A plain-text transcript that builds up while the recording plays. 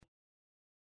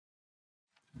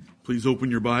Please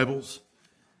open your Bibles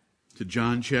to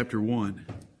John chapter 1.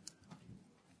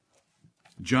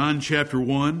 John chapter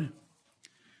 1,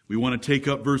 we want to take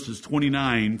up verses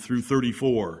 29 through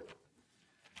 34.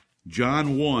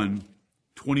 John 1,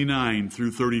 29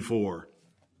 through 34.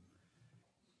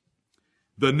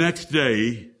 The next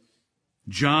day,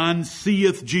 John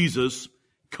seeth Jesus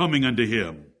coming unto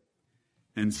him,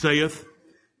 and saith,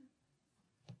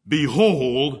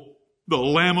 Behold, the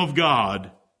Lamb of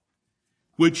God,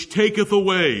 which taketh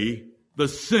away the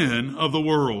sin of the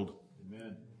world.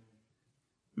 Amen.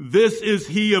 This is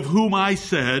he of whom I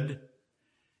said,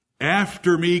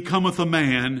 After me cometh a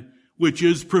man which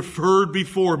is preferred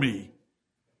before me,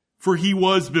 for he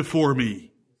was before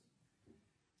me.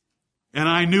 And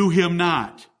I knew him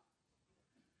not,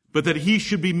 but that he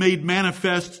should be made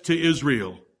manifest to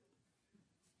Israel.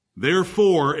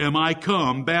 Therefore am I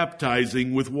come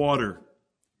baptizing with water.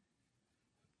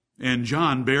 And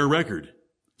John bare record,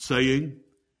 saying,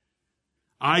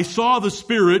 I saw the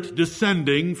Spirit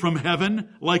descending from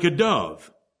heaven like a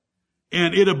dove,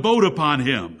 and it abode upon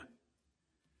him.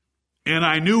 And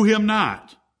I knew him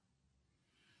not.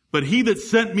 But he that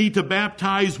sent me to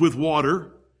baptize with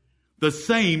water, the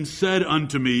same said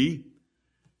unto me,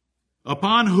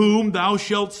 Upon whom thou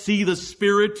shalt see the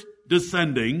Spirit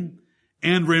descending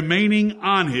and remaining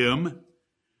on him,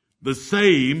 the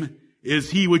same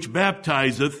is he which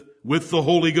baptizeth with the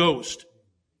Holy Ghost.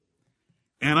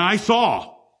 And I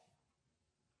saw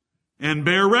and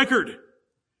bear record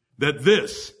that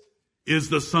this is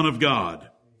the Son of God.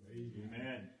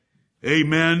 Amen.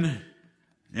 Amen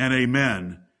and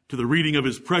amen to the reading of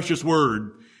his precious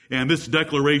word and this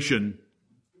declaration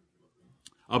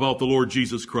about the Lord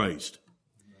Jesus Christ.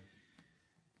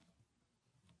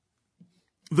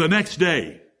 The next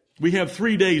day, we have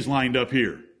 3 days lined up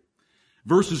here.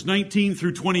 Verses 19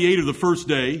 through 28 are the first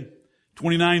day.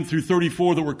 29 through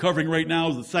 34 that we're covering right now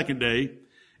is the second day.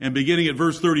 And beginning at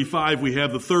verse 35, we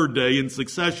have the third day in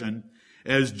succession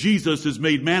as Jesus is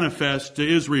made manifest to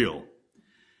Israel.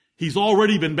 He's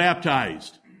already been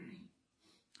baptized.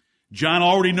 John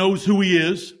already knows who he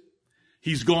is.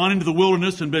 He's gone into the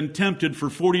wilderness and been tempted for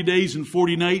 40 days and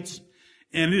 40 nights,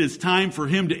 and it is time for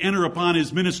him to enter upon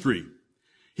his ministry.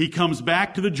 He comes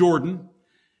back to the Jordan.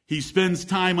 He spends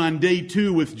time on day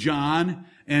 2 with John,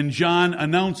 and John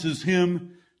announces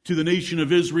him to the nation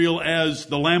of Israel as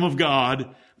the Lamb of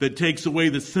God that takes away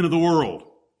the sin of the world.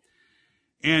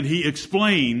 And he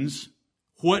explains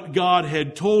what God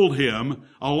had told him,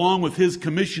 along with his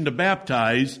commission to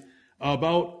baptize,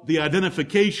 about the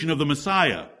identification of the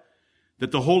Messiah,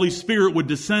 that the Holy Spirit would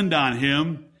descend on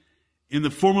him in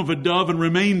the form of a dove and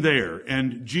remain there.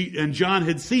 And John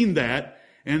had seen that,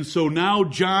 and so now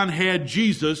John had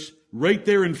Jesus right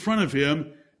there in front of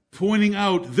him, pointing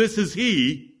out, this is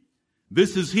he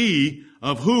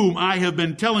of whom I have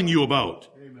been telling you about.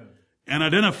 Amen. And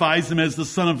identifies him as the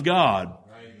Son of God.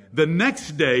 Right. The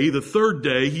next day, the third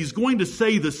day, he's going to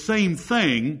say the same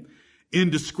thing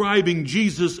in describing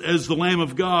Jesus as the Lamb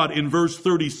of God in verse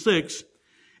 36,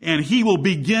 and he will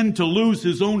begin to lose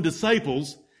his own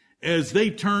disciples as they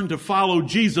turn to follow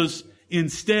Jesus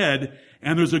instead,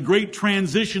 and there's a great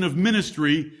transition of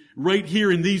ministry right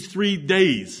here in these 3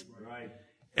 days.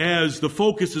 As the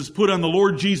focus is put on the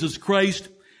Lord Jesus Christ,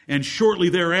 and shortly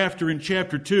thereafter in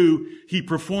chapter 2, he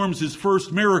performs his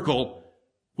first miracle,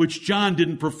 which John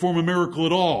didn't perform a miracle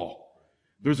at all.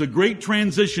 There's a great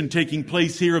transition taking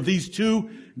place here of these 2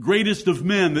 greatest of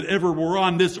men that ever were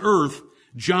on this earth,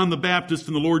 John the Baptist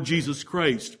and the Lord Jesus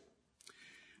Christ.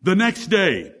 The next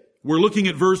day, we're looking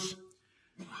at verse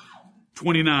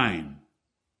 29.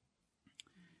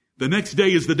 The next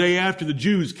day is the day after the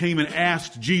Jews came and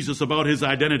asked Jesus about his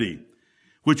identity,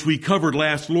 which we covered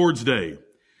last Lord's Day.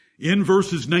 In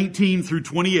verses 19 through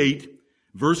 28,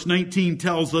 verse 19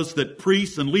 tells us that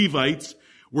priests and Levites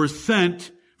were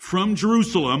sent from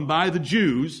Jerusalem by the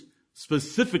Jews,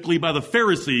 specifically by the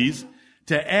Pharisees,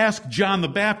 to ask John the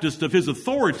Baptist of his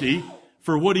authority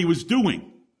for what he was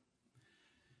doing.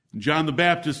 John the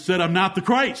Baptist said, I'm not the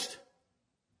Christ.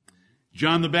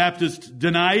 John the Baptist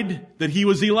denied that he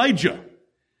was Elijah.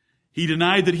 He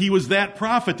denied that he was that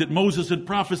prophet that Moses had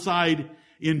prophesied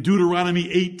in Deuteronomy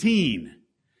 18.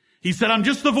 He said, I'm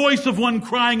just the voice of one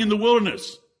crying in the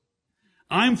wilderness.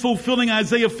 I'm fulfilling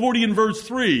Isaiah 40 and verse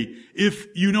 3, if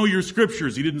you know your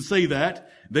scriptures. He didn't say that.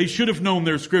 They should have known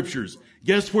their scriptures.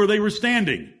 Guess where they were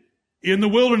standing? In the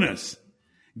wilderness.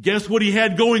 Guess what he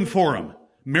had going for him?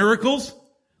 Miracles?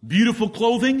 Beautiful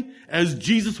clothing? As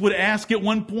Jesus would ask at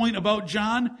one point about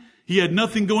John, he had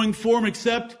nothing going for him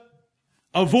except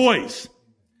a voice.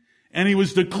 And he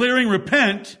was declaring,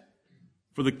 repent,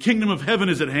 for the kingdom of heaven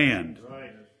is at hand.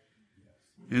 Right.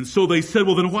 And so they said,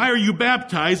 well, then why are you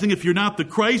baptizing if you're not the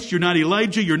Christ, you're not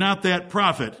Elijah, you're not that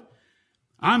prophet?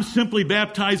 I'm simply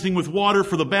baptizing with water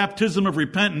for the baptism of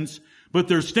repentance, but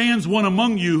there stands one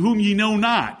among you whom ye know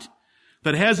not,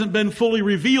 that hasn't been fully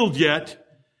revealed yet.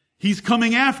 He's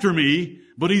coming after me,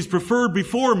 but he's preferred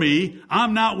before me.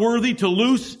 I'm not worthy to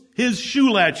loose his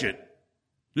shoe latchet.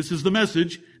 This is the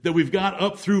message that we've got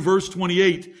up through verse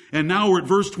 28. And now we're at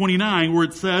verse 29 where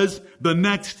it says, the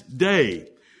next day.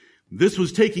 This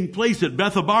was taking place at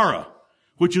Bethabara,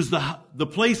 which is the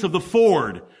place of the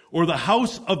ford, or the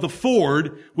house of the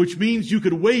ford, which means you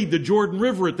could wade the Jordan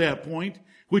River at that point,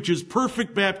 which is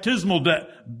perfect baptismal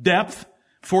depth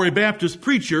for a Baptist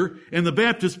preacher, and the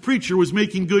Baptist preacher was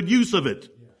making good use of it.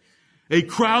 A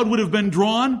crowd would have been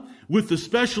drawn with the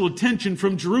special attention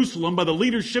from Jerusalem by the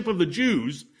leadership of the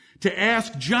Jews to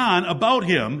ask John about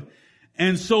him.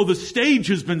 And so the stage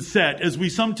has been set, as we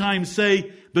sometimes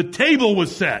say, the table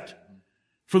was set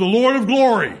for the Lord of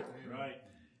glory. Right.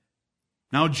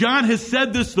 Now John has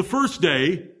said this the first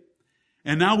day,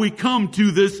 and now we come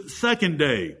to this second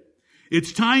day.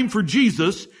 It's time for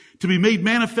Jesus to be made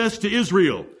manifest to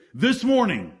Israel. This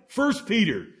morning, 1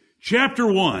 Peter chapter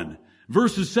 1,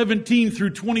 verses 17 through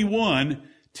 21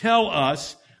 tell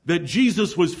us that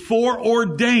Jesus was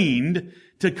foreordained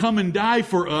to come and die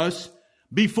for us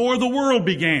before the world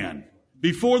began,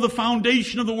 before the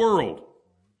foundation of the world,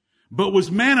 but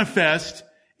was manifest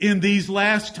in these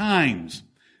last times,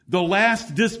 the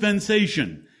last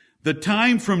dispensation, the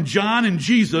time from John and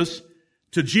Jesus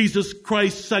to Jesus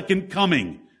Christ's second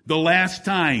coming, the last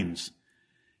times.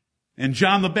 And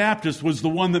John the Baptist was the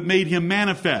one that made him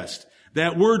manifest.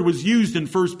 That word was used in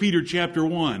 1 Peter chapter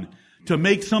 1. To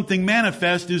make something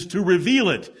manifest is to reveal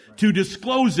it, to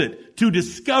disclose it, to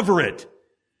discover it,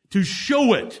 to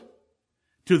show it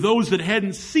to those that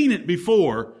hadn't seen it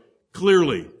before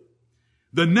clearly.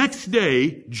 The next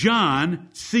day, John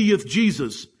seeth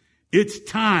Jesus. It's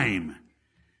time.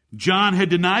 John had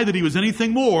denied that he was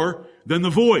anything more than the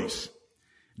voice.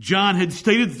 John had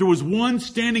stated that there was one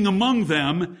standing among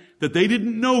them that they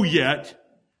didn't know yet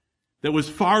that was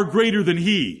far greater than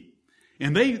he.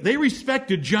 And they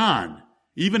respected John.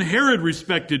 Even Herod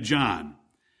respected John.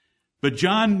 But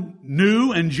John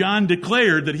knew and John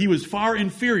declared that he was far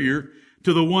inferior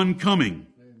to the one coming.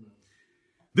 Amen.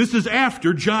 This is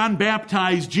after John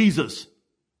baptized Jesus.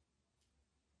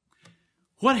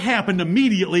 What happened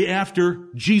immediately after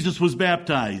Jesus was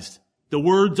baptized? The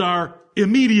words are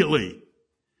immediately.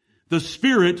 The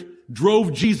Spirit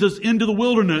drove Jesus into the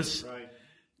wilderness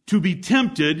to be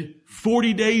tempted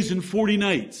 40 days and 40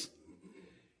 nights.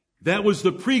 That was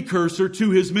the precursor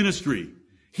to his ministry.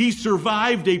 He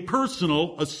survived a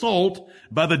personal assault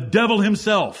by the devil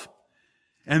himself.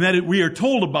 And that we are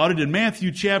told about it in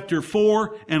Matthew chapter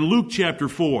 4 and Luke chapter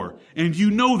 4. And you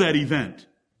know that event.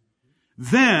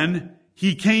 Then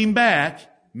he came back,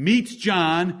 meets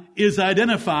John, is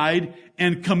identified,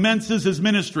 and commences his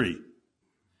ministry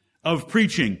of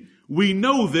preaching. We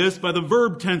know this by the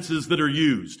verb tenses that are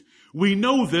used. We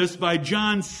know this by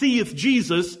John seeth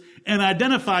Jesus and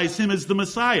identifies him as the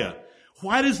Messiah.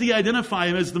 Why does he identify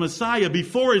him as the Messiah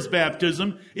before his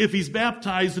baptism if he's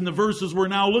baptized in the verses we're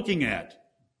now looking at?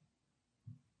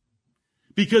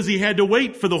 Because he had to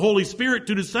wait for the Holy Spirit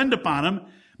to descend upon him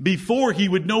before he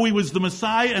would know he was the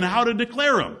Messiah and how to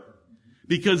declare him.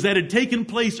 Because that had taken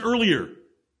place earlier.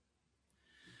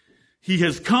 He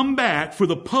has come back for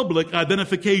the public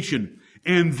identification.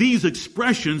 And these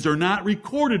expressions are not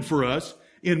recorded for us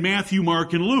in Matthew,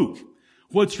 Mark, and Luke.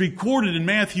 What's recorded in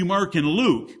Matthew, Mark, and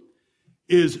Luke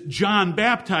is John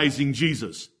baptizing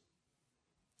Jesus.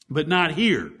 But not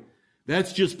here.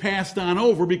 That's just passed on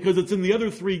over because it's in the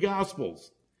other three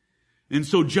Gospels. And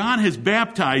so John has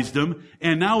baptized him,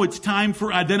 and now it's time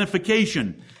for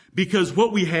identification. Because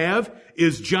what we have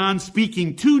is John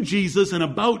speaking to Jesus and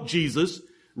about Jesus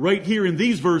right here in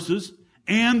these verses.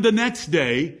 And the next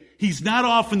day, he's not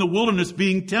off in the wilderness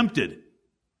being tempted.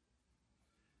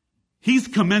 He's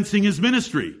commencing his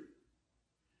ministry.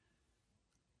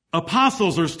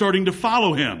 Apostles are starting to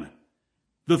follow him.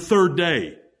 The third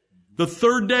day. The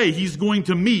third day, he's going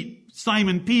to meet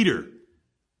Simon Peter.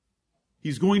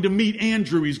 He's going to meet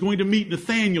Andrew. He's going to meet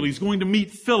Nathanael. He's going to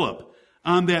meet Philip.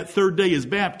 On that third day, his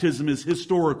baptism is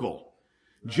historical.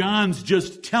 John's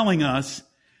just telling us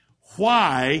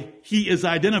why he is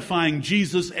identifying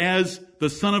Jesus as the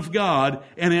Son of God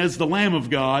and as the Lamb of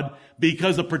God,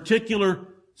 because a particular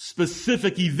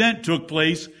specific event took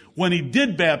place when he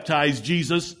did baptize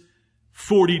Jesus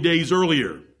 40 days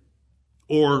earlier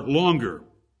or longer.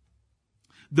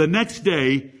 The next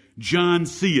day, John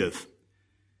seeth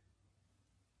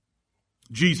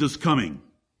Jesus coming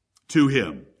to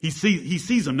him. He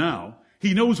sees him now.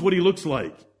 He knows what he looks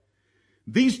like.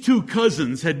 These two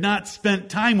cousins had not spent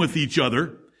time with each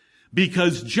other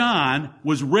because John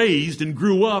was raised and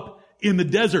grew up in the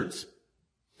deserts.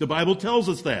 The Bible tells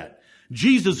us that.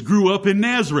 Jesus grew up in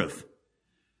Nazareth.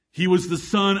 He was the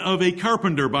son of a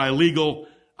carpenter by legal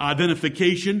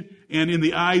identification, and in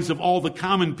the eyes of all the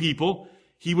common people,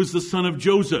 he was the son of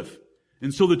Joseph.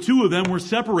 And so the two of them were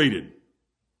separated.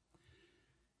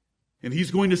 And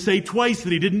he's going to say twice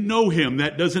that he didn't know him.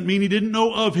 That doesn't mean he didn't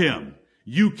know of him.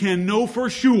 You can know for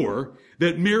sure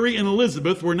that Mary and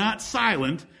Elizabeth were not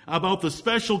silent about the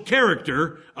special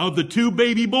character of the two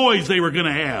baby boys they were going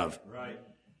to have. Right.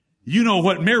 You know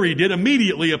what Mary did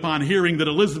immediately upon hearing that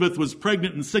Elizabeth was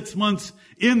pregnant in 6 months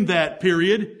in that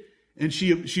period. And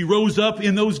she rose up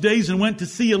in those days and went to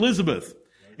see Elizabeth.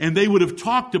 And they would have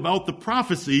talked about the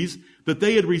prophecies that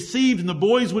they had received, and the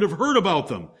boys would have heard about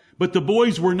them. But the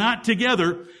boys were not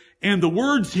together. And the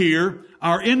words here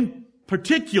are in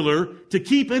particular to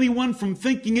keep anyone from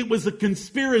thinking it was a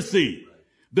conspiracy.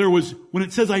 When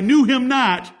it says, I knew him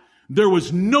not, there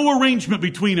was no arrangement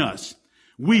between us.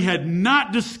 We had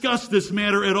not discussed this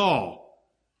matter at all.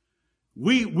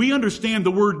 We understand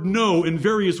the word know in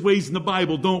various ways in the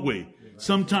Bible, don't we?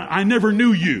 Sometimes, I never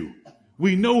knew you.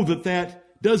 We know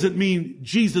that doesn't mean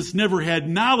Jesus never had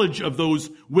knowledge of those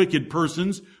wicked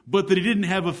persons, but that he didn't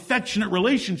have affectionate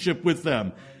relationship with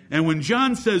them. And when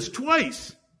John says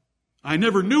twice, I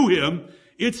never knew him,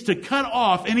 it's to cut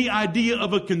off any idea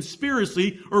of a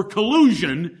conspiracy or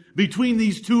collusion between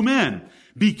these two men.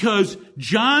 Because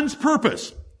John's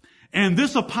purpose, and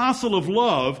this apostle of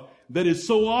love that is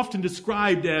so often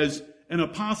described as an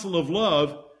apostle of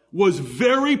love, was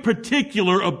very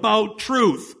particular about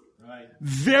truth. Right.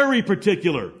 Very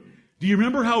particular. Do you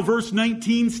remember how verse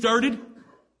 19 started?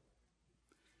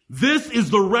 This is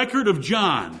the record of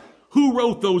John. Who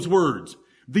wrote those words?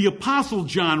 The apostle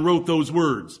John wrote those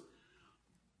words.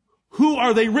 Who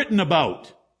are they written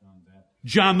about?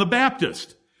 John the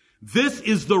Baptist. This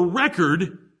is the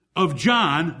record of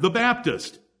John the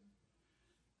Baptist.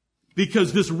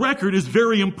 Because this record is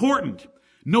very important.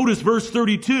 Notice verse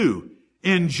 32.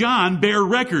 And John bare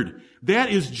record. That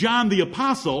is John the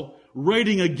apostle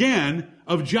writing again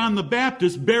of John the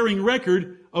Baptist bearing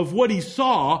record of what he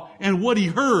saw and what he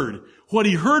heard. What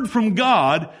he heard from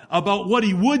God about what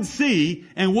he would see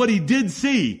and what he did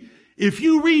see. If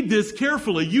you read this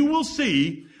carefully, you will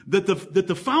see that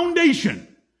the foundation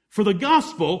for the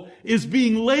gospel is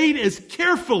being laid as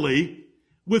carefully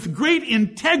with great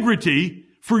integrity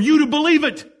for you to believe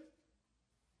it.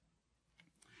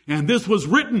 And this was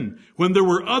written when there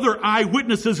were other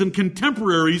eyewitnesses and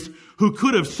contemporaries who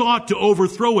could have sought to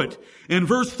overthrow it. In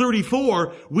verse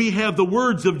 34, we have the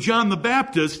words of John the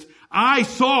Baptist, I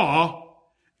saw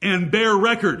and bear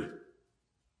record.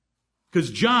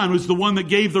 Because John was the one that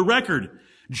gave the record.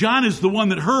 John is the one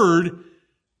that heard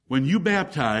when you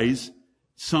baptize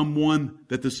someone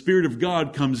that the Spirit of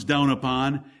God comes down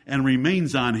upon and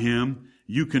remains on him,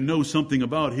 you can know something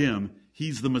about him.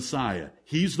 He's the Messiah.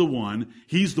 He's the one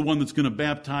that's going to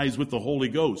baptize with the Holy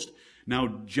Ghost.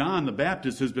 Now, John the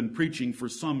Baptist has been preaching for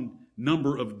some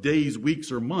number of days,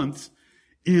 weeks, or months,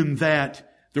 in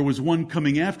that there was one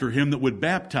coming after him that would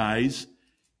baptize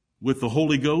with the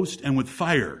Holy Ghost and with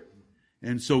fire.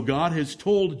 And so God has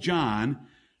told John,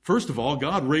 first of all,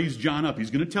 God raised John up.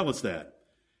 He's going to tell us that.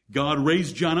 God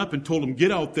raised John up and told him,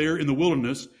 get out there in the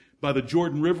wilderness by the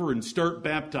Jordan River and start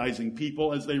baptizing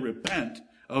people as they repent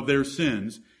of their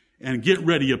sins and get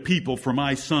ready a people for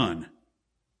my son.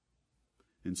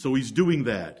 And so he's doing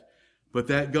that. But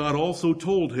that God also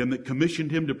told him, that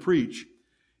commissioned him to preach,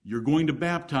 you're going to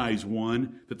baptize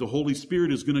one that the Holy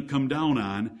Spirit is going to come down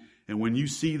on. And when you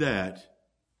see that,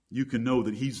 you can know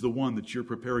that he's the one that you're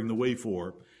preparing the way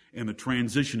for, and the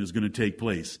transition is going to take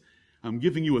place. I'm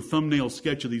giving you a thumbnail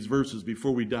sketch of these verses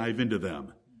before we dive into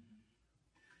them.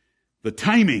 The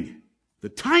timing,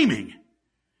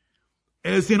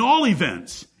 as in all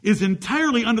events, is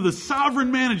entirely under the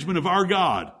sovereign management of our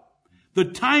God. The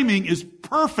timing is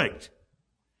perfect.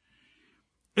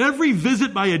 Every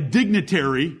visit by a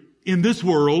dignitary in this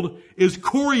world is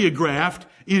choreographed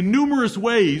in numerous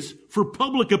ways for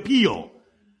public appeal,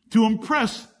 to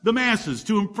impress the masses,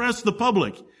 to impress the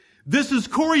public. This is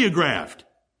choreographed.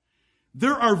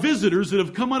 There are visitors that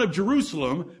have come out of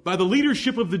Jerusalem by the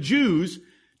leadership of the Jews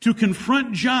to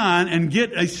confront John and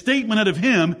get a statement out of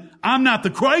him. I'm not the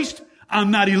Christ,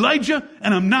 I'm not Elijah,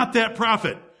 and I'm not that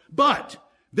prophet. But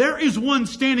there is one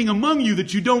standing among you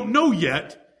that you don't know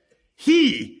yet.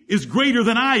 He is greater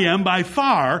than I am by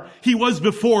far. He was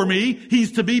before me.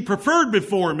 He's to be preferred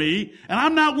before me. And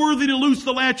I'm not worthy to loose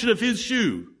the latchet of his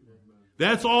shoe.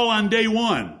 That's all on day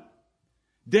 1.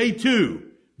 Day 2,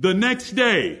 the next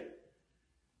day.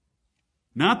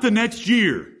 Not the next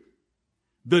year.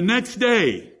 The next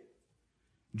day,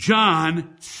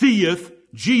 John seeth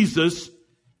Jesus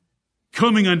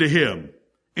coming unto him,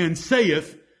 and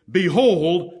saith,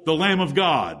 Behold, the Lamb of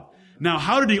God. Now,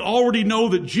 how did he already know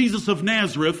that Jesus of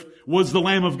Nazareth was the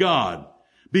Lamb of God?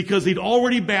 Because he'd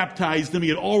already baptized him. He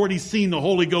had already seen the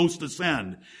Holy Ghost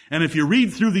ascend. And if you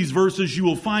read through these verses, you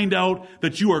will find out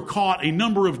that you are caught a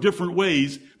number of different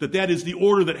ways that is the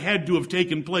order that had to have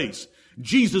taken place.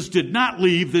 Jesus did not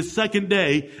leave this second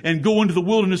day and go into the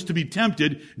wilderness to be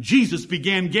tempted. Jesus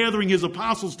began gathering his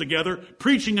apostles together,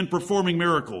 preaching and performing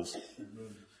miracles.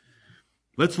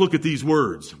 Let's look at these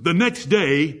words. The next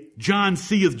day, John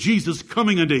seeth Jesus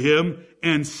coming unto him,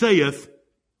 and saith,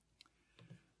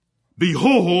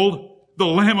 Behold, the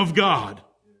Lamb of God.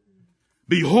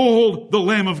 Behold, the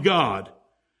Lamb of God.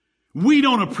 We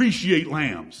don't appreciate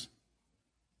lambs.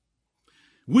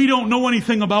 We don't know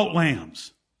anything about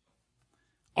lambs.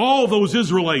 All those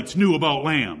Israelites knew about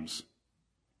lambs.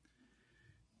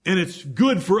 And it's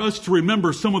good for us to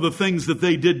remember some of the things that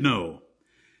they did know.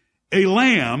 A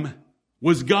lamb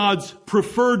was God's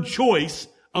preferred choice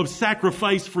of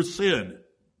sacrifice for sin.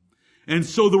 And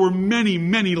so there were many,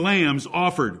 many lambs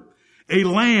offered. A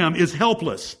lamb is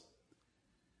helpless.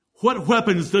 What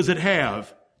weapons does it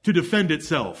have to defend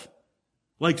itself?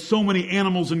 Like so many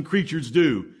animals and creatures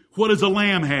do. What does a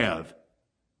lamb have?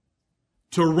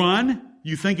 To run?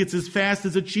 You think it's as fast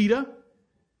as a cheetah?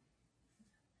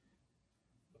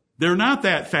 They're not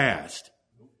that fast.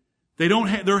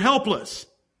 They're helpless.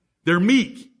 They're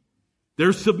meek.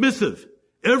 They're submissive.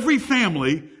 Every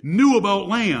family knew about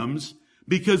lambs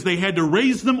because they had to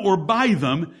raise them or buy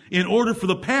them in order for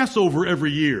the Passover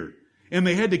every year. And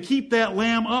they had to keep that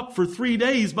lamb up for 3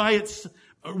 days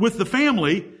with the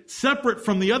family, separate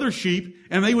from the other sheep,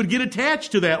 and they would get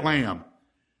attached to that lamb.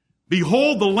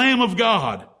 Behold the Lamb of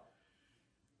God.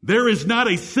 There is not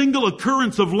a single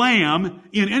occurrence of lamb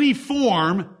in any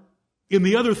form in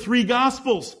the other 3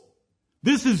 Gospels.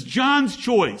 This is John's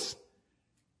choice.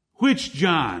 Which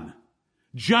John?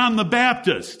 John the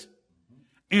Baptist.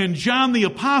 And John the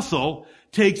Apostle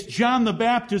takes John the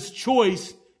Baptist's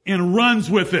choice and runs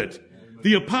with it.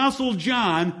 The Apostle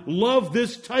John loved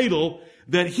this title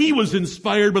that he was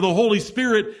inspired by the Holy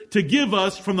Spirit to give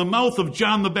us from the mouth of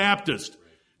John the Baptist.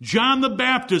 John the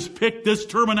Baptist picked this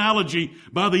terminology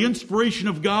by the inspiration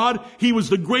of God. He was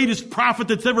the greatest prophet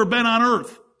that's ever been on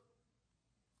earth.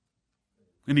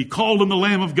 And he called him the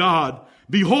Lamb of God.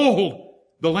 Behold,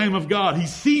 the Lamb of God. He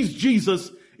sees Jesus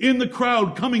in the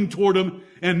crowd coming toward him,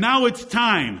 and now it's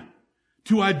time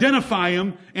to identify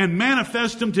him and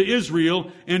manifest him to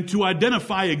Israel and to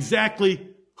identify exactly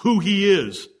who he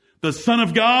is. The Son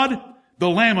of God, the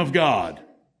Lamb of God.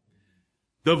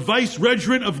 The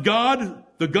vice-regerent of God,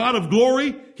 the God of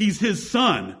glory, he's his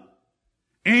Son.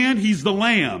 And he's the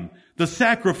Lamb, the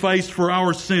sacrifice for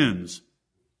our sins.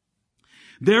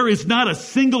 There is not a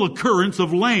single occurrence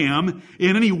of lamb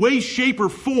in any way, shape, or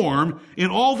form in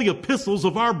all the epistles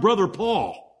of our brother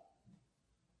Paul.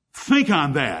 Think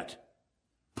on that.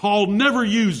 Paul never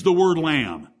used the word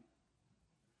lamb.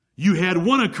 You had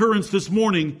one occurrence this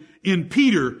morning in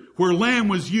Peter where lamb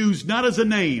was used not as a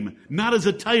name, not as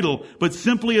a title, but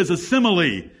simply as a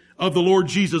simile of the Lord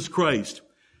Jesus Christ.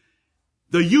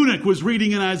 The eunuch was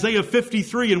reading in Isaiah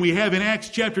 53, and we have in Acts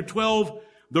chapter 12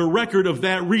 the record of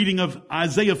that reading of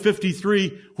Isaiah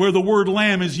 53 where the word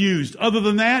lamb is used. Other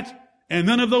than that, and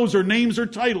none of those are names or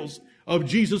titles of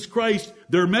Jesus Christ,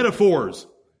 they're metaphors.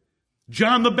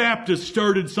 John the Baptist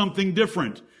started something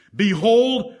different.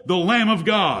 Behold, the Lamb of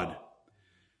God.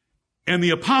 And the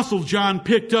Apostle John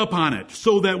picked up on it,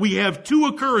 so that we have 2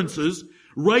 occurrences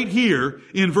right here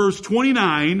in verse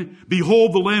 29,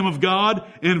 behold the Lamb of God,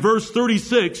 and verse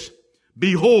 36,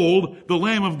 behold the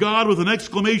Lamb of God with an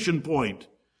exclamation point.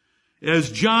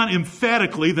 As John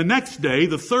emphatically, the next day,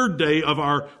 the 3rd day of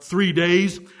our 3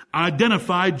 days,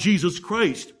 identified Jesus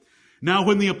Christ. Now,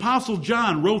 when the Apostle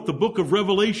John wrote the book of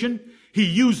Revelation, he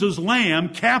uses Lamb,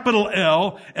 capital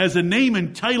L, as a name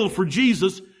and title for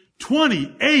Jesus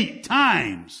 28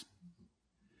 times.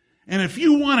 And if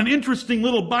you want an interesting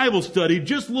little Bible study,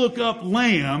 just look up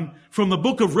Lamb from the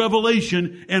book of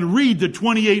Revelation and read the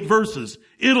 28 verses.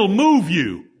 It'll move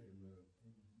you.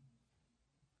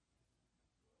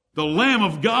 The Lamb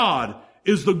of God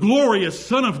is the glorious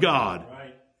Son of God.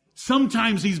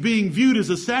 Sometimes he's being viewed as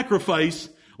a sacrifice,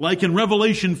 like in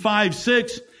Revelation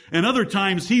 5:6, and other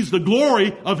times he's the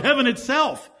glory of heaven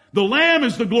itself. The Lamb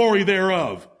is the glory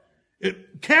thereof.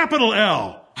 Capital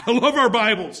L. I love our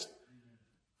Bibles.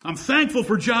 I'm thankful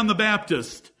for John the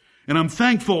Baptist, and I'm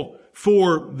thankful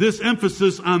for this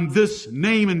emphasis on this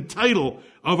name and title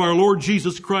of our Lord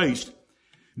Jesus Christ.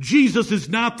 Jesus is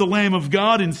not the Lamb of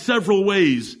God in several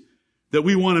ways that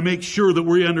we want to make sure that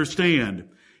we understand.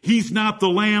 He's not the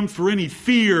Lamb for any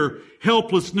fear,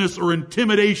 helplessness, or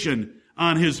intimidation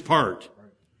on his part.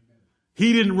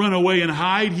 He didn't run away and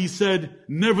hide. He said,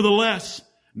 nevertheless,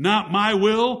 not my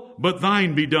will, but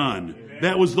thine be done. Amen.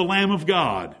 That was the Lamb of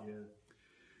God. Yeah.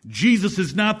 Jesus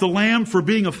is not the Lamb for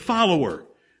being a follower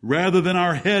rather than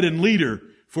our head and leader,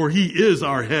 for he is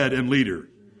our head and leader.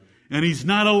 And he's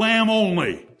not a lamb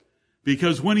only,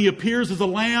 because when he appears as a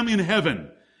lamb in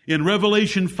heaven, in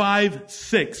Revelation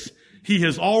 5:6, he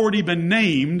has already been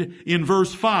named in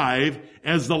verse 5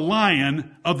 as the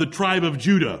Lion of the tribe of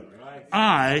Judah. Right.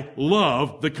 I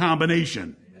love the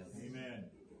combination. Yes. Amen.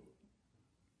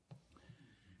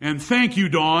 And thank you,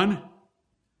 Dawn,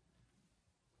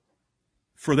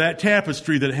 for that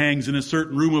tapestry that hangs in a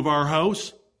certain room of our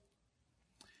house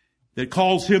that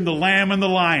calls him the Lamb and the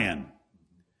Lion.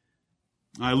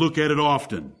 I look at it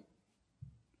often,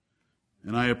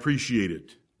 and I appreciate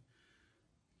it.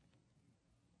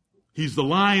 He's the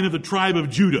Lion of the tribe of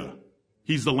Judah.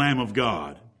 He's the Lamb of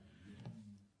God.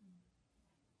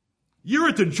 You're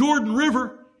at the Jordan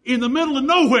River in the middle of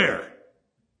nowhere,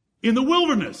 in the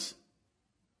wilderness.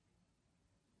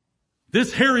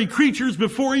 This hairy creature's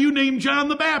before you named John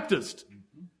the Baptist.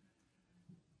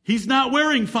 He's not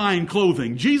wearing fine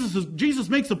clothing. Jesus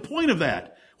makes a point of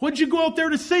that. What'd you go out there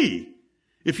to see?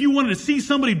 If you wanted to see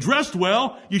somebody dressed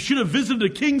well, you should have visited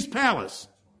a king's palace.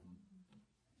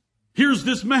 Here's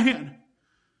this man.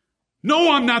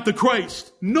 No, I'm not the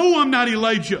Christ. No, I'm not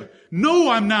Elijah. No,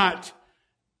 I'm not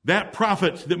that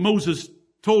prophet that Moses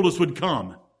told us would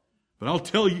come. But I'll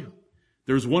tell you,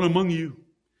 there's one among you.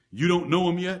 You don't know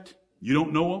him yet. You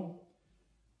don't know him.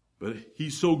 But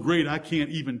he's so great I can't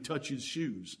even touch his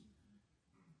shoes.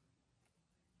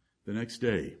 The next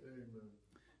day,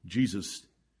 Jesus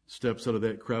steps out of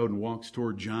that crowd and walks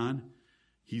toward John.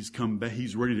 He's come back.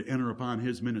 He's ready to enter upon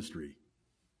his ministry.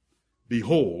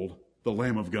 Behold, the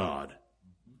Lamb of God,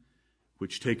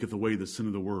 which taketh away the sin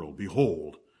of the world.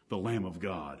 Behold, the Lamb of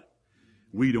God.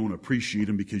 We don't appreciate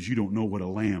him because you don't know what a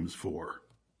lamb's for.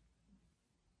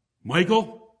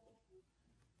 Michael,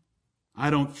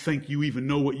 I don't think you even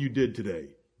know what you did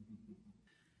today.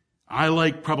 I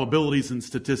like probabilities and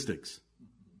statistics.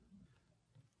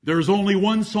 There's only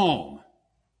one psalm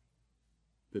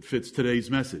that fits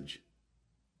today's message.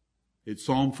 It's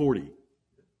Psalm 40.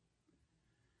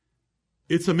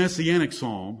 It's a messianic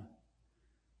psalm,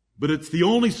 but it's the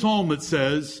only psalm that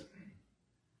says,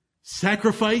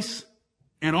 sacrifice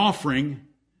and offering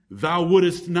thou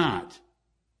wouldest not.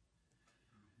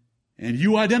 And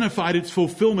you identified its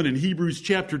fulfillment in Hebrews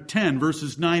chapter 10,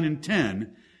 verses 9 and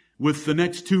 10, with the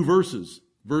next two verses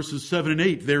 7 and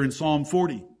 8 there in Psalm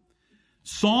 40.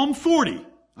 Psalm 40,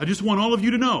 I just want all of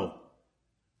you to know,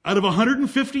 out of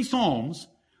 150 psalms,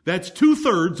 that's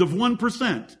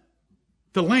 2/3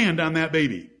 to land on that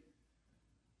baby,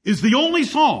 is the only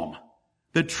psalm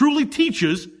that truly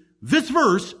teaches this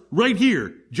verse right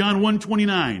here, John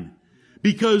 1:29.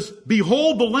 Because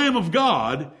behold, the Lamb of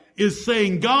God is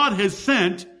saying God has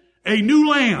sent a new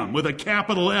lamb with a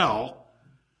capital L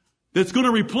that's going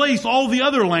to replace all the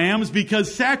other lambs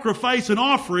because sacrifice and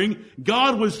offering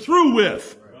God was through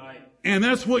with. Right. And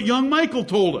that's what young Michael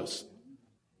told us.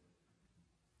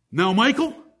 Now,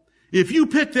 Michael, if you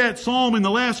picked that psalm in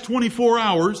the last 24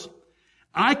 hours,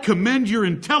 I commend your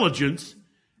intelligence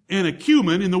and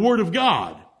acumen in the Word of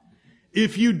God.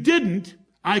 If you didn't,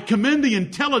 I commend the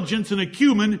intelligence and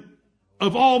acumen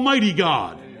of Almighty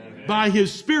God. Amen. By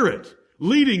His Spirit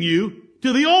leading you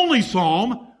to the only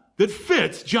psalm that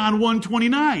fits John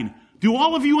 1:29. Do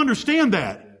all of you understand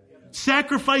that?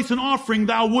 Sacrifice and offering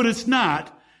thou wouldest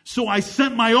not, so I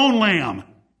sent my own lamb.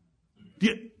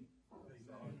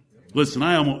 Listen,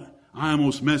 I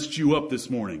almost messed you up this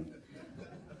morning.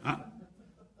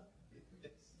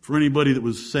 For anybody that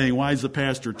was saying, why is the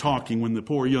pastor talking when the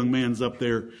poor young man's up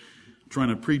there trying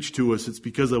to preach to us? It's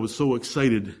because I was so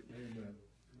excited. Amen.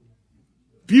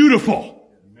 Beautiful.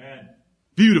 Amen.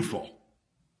 Beautiful.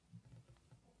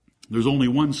 There's only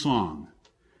one song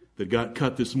that got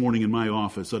cut this morning in my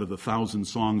office out of the 1,000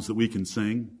 songs that we can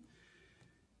sing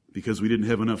because we didn't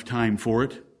have enough time for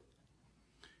it.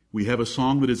 We have a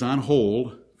song that is on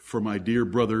hold for my dear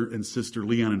brother and sister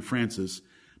Leon and Francis,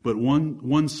 but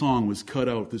one song was cut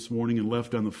out this morning and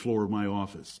left on the floor of my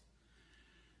office.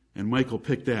 And Michael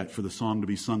picked that for the song to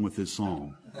be sung with this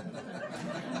psalm.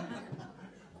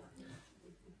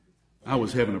 I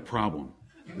was having a problem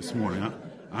this morning.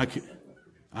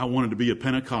 I wanted to be a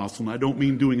Pentecostal, and I don't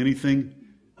mean doing anything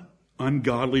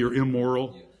ungodly or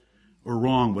immoral, or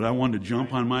wrong, but I wanted to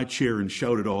jump on my chair and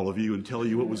shout at all of you and tell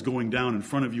you what was going down in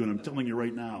front of you. And I'm telling you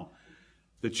right now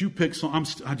that you pick some.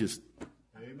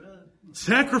 Amen.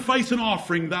 Sacrifice and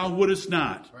offering thou wouldest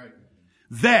not. Right.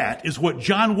 That is what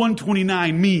John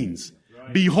 1:29 means.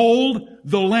 Right. Behold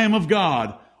the Lamb of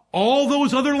God. All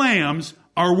those other lambs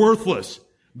are worthless.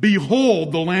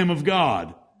 Behold the Lamb of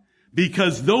God.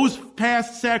 Because those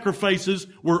past sacrifices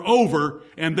were over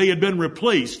and they had been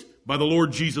replaced by the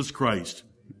Lord Jesus Christ.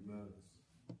 Amen.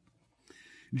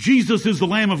 Jesus is the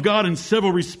Lamb of God in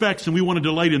several respects, and we want to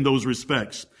delight in those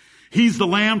respects. He's the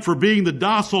Lamb for being the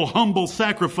docile, humble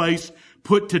sacrifice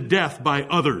put to death by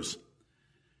others.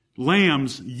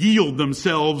 Lambs yield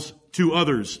themselves to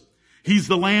others. He's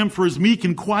the Lamb for his meek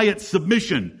and quiet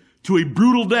submission to a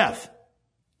brutal death.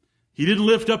 He didn't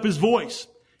lift up his voice.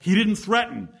 He didn't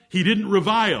threaten. He didn't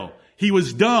revile. He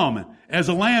was dumb as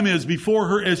a lamb is before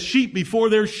her, as sheep before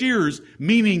their shearers,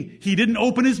 meaning he didn't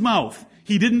open his mouth.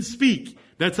 He didn't speak.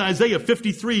 That's Isaiah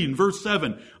 53 and verse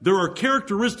 7. There are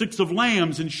characteristics of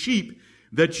lambs and sheep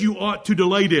that you ought to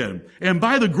delight in. And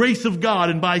by the grace of God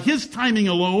and by his timing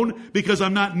alone, because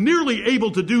I'm not nearly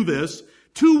able to do this,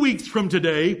 2 weeks from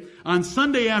today, on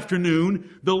Sunday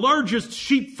afternoon, the largest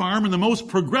sheep farm and the most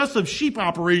progressive sheep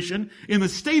operation in the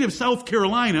state of South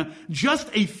Carolina, just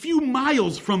a few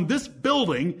miles from this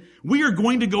building, we are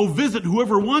going to go visit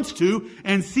whoever wants to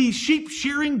and see sheep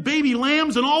shearing, baby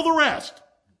lambs, and all the rest.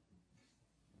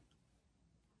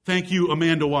 Thank you,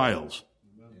 Amanda Wiles.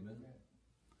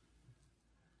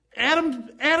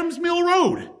 Adams Mill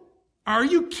Road. Are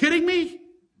you kidding me?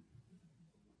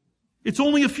 It's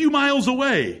only a few miles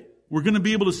away. We're going to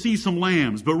be able to see some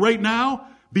lambs. But right now,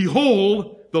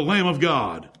 behold the Lamb of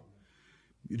God.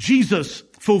 Jesus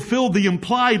fulfilled the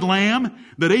implied lamb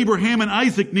that Abraham and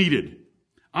Isaac needed.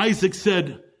 Isaac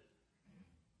said,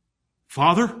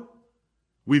 Father,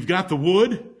 we've got the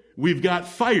wood, we've got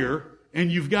fire,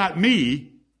 and you've got me.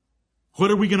 What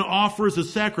are we going to offer as a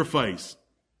sacrifice?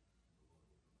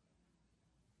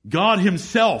 God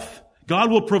himself, God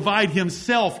will provide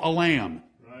himself a lamb.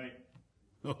 Right.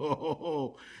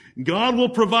 Oh, God will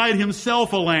provide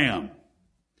himself a lamb.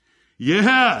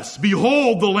 Yes,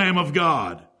 behold the Lamb of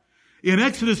God. In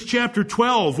Exodus chapter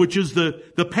 12, which is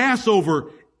the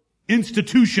Passover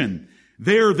institution,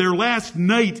 their last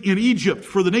night in Egypt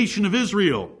for the nation of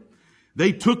Israel,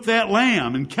 they took that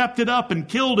lamb and kept it up and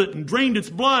killed it and drained its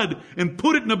blood and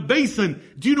put it in a basin.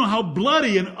 Do you know how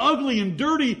bloody and ugly and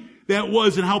dirty that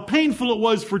was and how painful it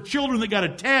was for children that got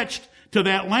attached to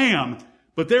that lamb?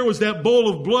 But there was that bowl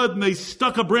of blood and they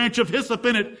stuck a branch of hyssop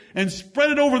in it and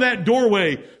spread it over that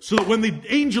doorway so that when the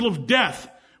angel of death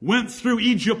went through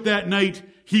Egypt that night,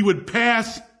 he would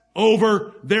pass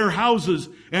over their houses.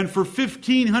 And for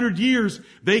 1,500 years,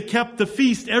 they kept the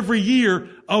feast every year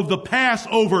of the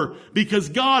Passover because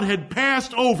God had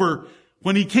passed over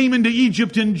when he came into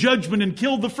Egypt in judgment and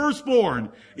killed the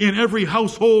firstborn in every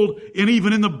household and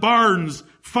even in the barns,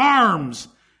 farms,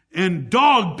 and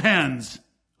dog pens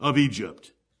of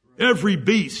Egypt. Every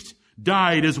beast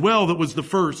died as well that was the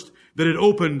first that had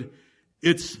opened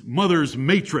its mother's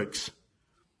matrix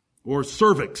or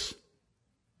cervix.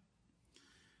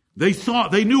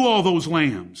 They knew all those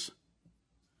lambs.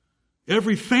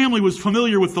 Every family was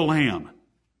familiar with the lamb.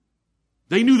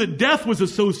 They knew that death was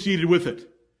associated with it.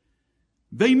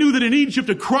 They knew that in Egypt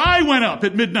a cry went up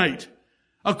at midnight.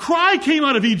 A cry came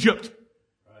out of Egypt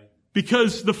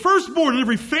because the firstborn in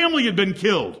every family had been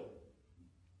killed.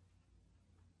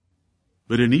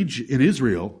 But in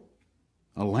Israel,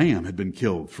 a lamb had been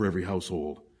killed for every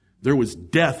household. There was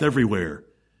death everywhere.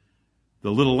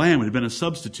 The little lamb had been a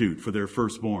substitute for their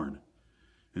firstborn.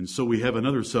 And so we have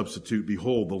another substitute.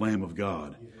 Behold, the Lamb of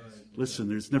God. Listen,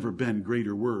 there's never been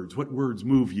greater words. What words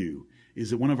move you?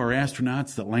 Is it one of our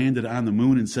astronauts that landed on the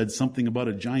moon and said something about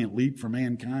a giant leap for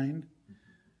mankind?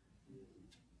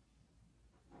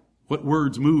 What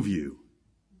words move you?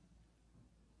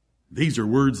 These are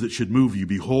words that should move you.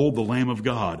 Behold the Lamb of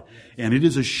God. And it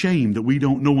is a shame that we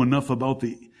don't know enough about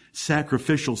the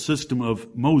sacrificial system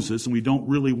of Moses, and we don't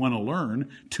really want to learn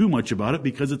too much about it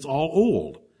because it's all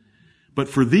old. But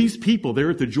for these people there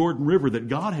at the Jordan River that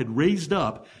God had raised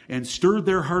up and stirred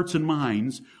their hearts and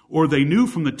minds, or they knew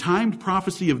from the timed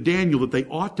prophecy of Daniel that they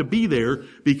ought to be there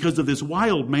because of this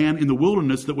wild man in the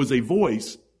wilderness that was a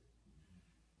voice,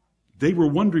 they were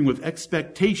wondering with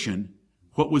expectation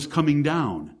what was coming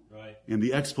down. Right. And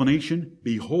the explanation,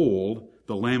 behold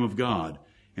the Lamb of God.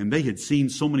 And they had seen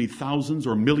so many thousands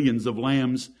or millions of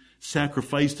lambs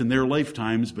sacrificed in their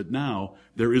lifetimes, but now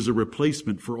there is a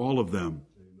replacement for all of them.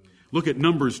 Look at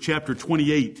Numbers chapter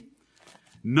 28.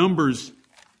 Numbers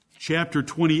chapter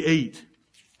 28.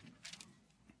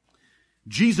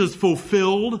 Jesus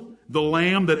fulfilled the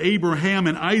lamb that Abraham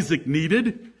and Isaac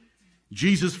needed.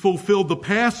 Jesus fulfilled the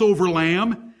Passover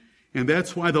lamb, and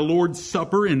that's why the Lord's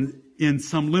Supper in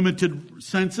some limited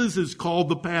senses is called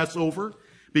the Passover,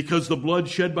 because the blood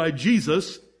shed by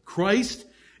Jesus Christ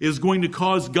is going to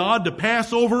cause God to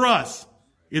pass over us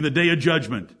in the day of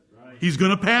judgment. He's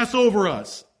going to pass over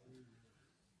us.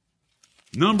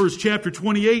 Numbers chapter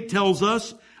 28 tells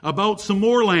us about some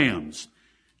more lambs.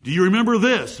 Do you remember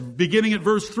this? Beginning at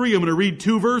verse 3, I'm going to read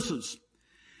 2 verses.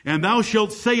 And thou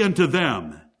shalt say unto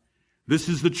them, this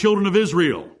is the children of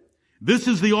Israel, this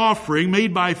is the offering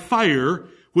made by fire,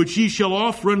 which ye shall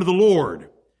offer unto the Lord.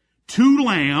 2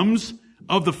 lambs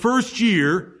of the first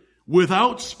year,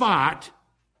 without spot,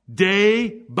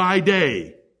 day by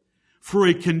day, for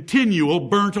a continual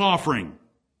burnt offering.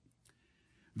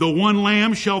 The one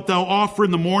lamb shalt thou offer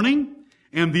in the morning,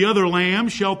 and the other lamb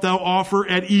shalt thou offer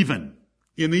at even,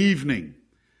 in the evening.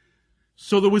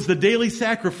 So there was the daily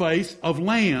sacrifice of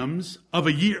lambs of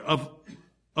a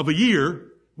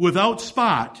year without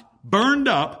spot, burned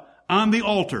up on the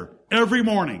altar every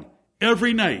morning,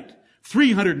 every night,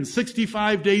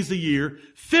 365 days a year,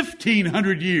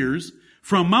 1,500 years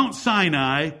from Mount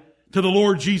Sinai to the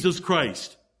Lord Jesus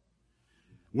Christ.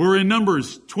 We're in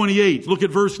Numbers 28. Look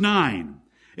at verse 9.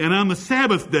 And on the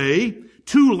Sabbath day,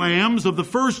 2 lambs of the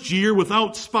first year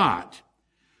without spot.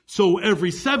 So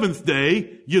every 7th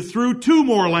day, you threw 2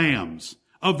 more lambs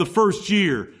of the first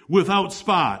year without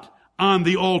spot on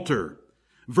the altar.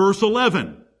 Verse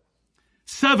 11.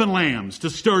 7 lambs to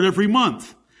start every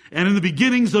month. And in the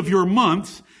beginnings of your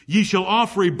months, ye shall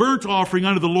offer a burnt offering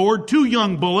unto the Lord, 2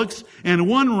 young bullocks and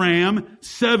 1 ram,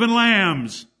 7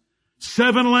 lambs.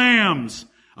 7 lambs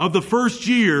of the first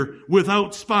year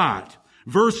without spot.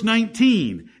 Verse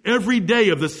 19, every day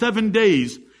of the 7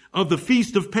 days of the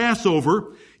feast of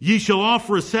Passover, ye shall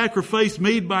offer a sacrifice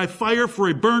made by fire for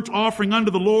a burnt offering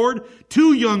unto the Lord,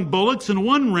 2 young bullocks and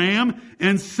 1 ram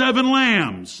and 7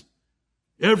 lambs.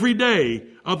 Every day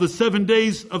of the 7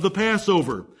 days of the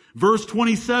Passover. Verse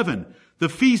 27, the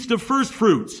feast of first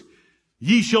fruits.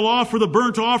 Ye shall offer the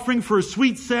burnt offering for a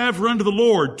sweet savour unto the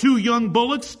Lord, 2 young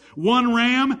bullocks, 1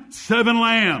 ram, 7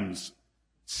 lambs.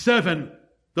 7,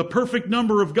 the perfect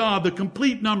number of God, the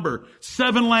complete number.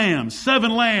 7 lambs,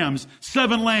 7 lambs,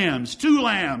 7 lambs, 2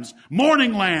 lambs,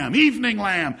 morning lamb, evening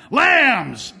lamb,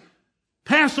 lambs,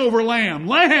 Passover lamb,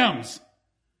 lambs.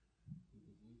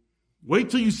 Wait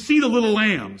till you see the little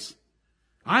lambs.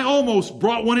 I almost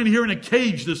brought one in here in a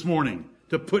cage this morning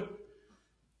to put.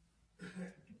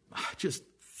 I just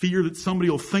fear that somebody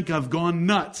will think I've gone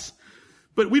nuts.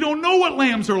 But we don't know what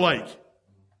lambs are like.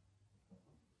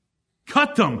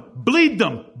 Cut them, bleed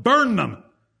them, burn them.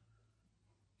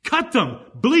 Cut them,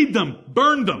 bleed them,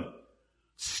 burn them.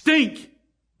 Stink,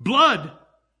 blood,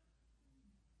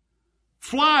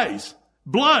 flies,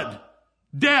 blood,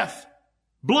 death,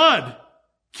 blood.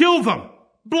 Kill them,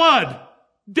 blood,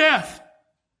 death.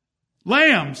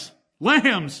 Lambs,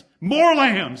 lambs, more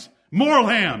lambs, more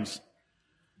lambs.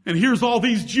 And here's all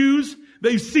these Jews.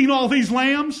 They've seen all these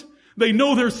lambs. They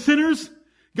know they're sinners.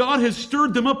 God has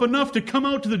stirred them up enough to come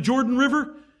out to the Jordan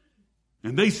River.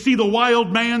 And they see the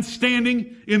wild man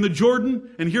standing in the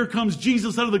Jordan. And here comes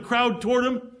Jesus out of the crowd toward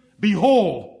him.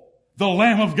 Behold, the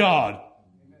Lamb of God.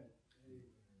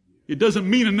 It doesn't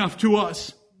mean enough to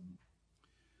us.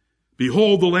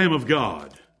 Behold, the Lamb of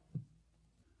God.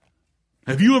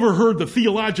 Have you ever heard the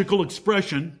theological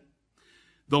expression,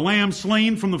 the lamb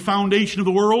slain from the foundation of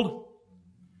the world?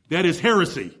 That is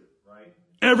heresy. Right.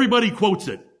 Everybody quotes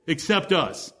it, except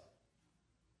us.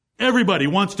 Everybody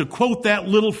wants to quote that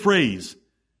little phrase.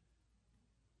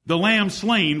 The lamb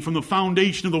slain from the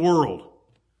foundation of the world.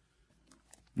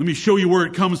 Let me show you where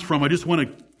it comes from. I just want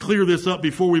to clear this up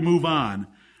before we move on.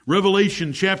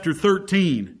 Revelation chapter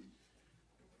 13.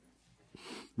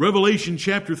 Revelation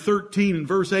chapter 13 and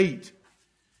verse 8.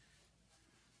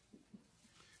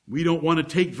 We don't want to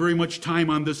take very much time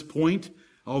on this point,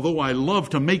 although I love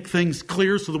to make things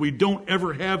clear so that we don't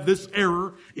ever have this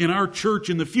error in our church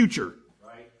in the future.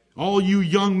 Right. All you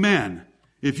young men,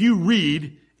 if you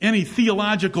read any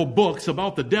theological books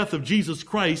about the death of Jesus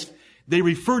Christ, they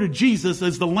refer to Jesus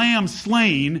as the Lamb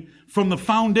slain from the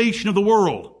foundation of the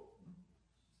world.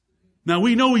 Now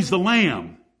we know He's the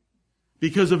Lamb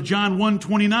because of John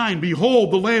 1:29.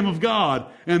 Behold the Lamb of God.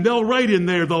 And they'll write in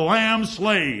there, the Lamb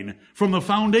slain from the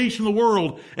foundation of the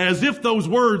world, as if those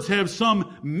words have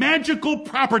some magical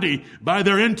property by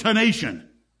their intonation.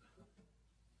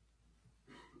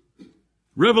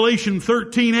 Revelation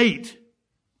 13:8.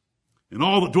 And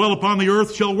all that dwell upon the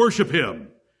earth shall worship Him,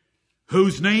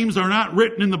 whose names are not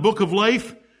written in the book of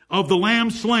life of the Lamb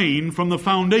slain from the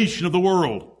foundation of the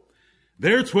world.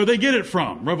 That's where they get it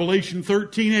from, Revelation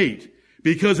 13:8.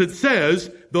 Because it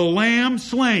says, the Lamb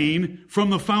slain from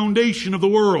the foundation of the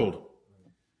world.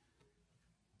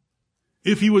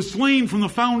 If he was slain from the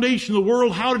foundation of the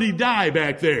world, how did he die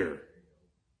back there?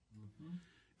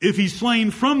 If he's slain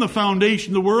from the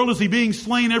foundation of the world, is he being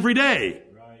slain every day?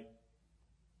 Right.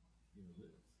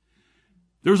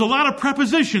 There's a lot of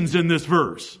prepositions in this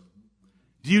verse.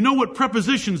 Do you know what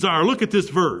prepositions are? Look at this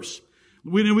verse.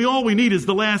 All we need is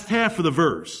the last half of the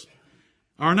verse.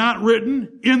 Are not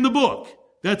written in the book.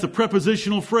 That's a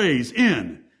prepositional phrase.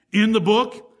 In the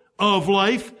book of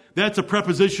life. That's a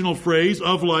prepositional phrase.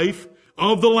 Of life.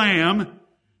 Of the Lamb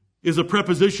is a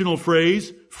prepositional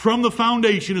phrase. From the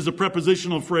foundation is a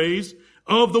prepositional phrase.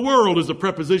 Of the world is a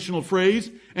prepositional phrase.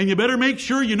 And you better make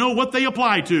sure you know what they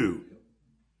apply to.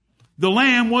 The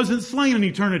Lamb wasn't slain in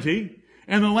eternity.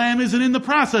 And the Lamb isn't in the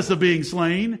process of being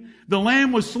slain. The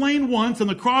Lamb was slain once on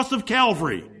the cross of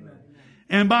Calvary.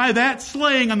 And by that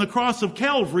slaying on the cross of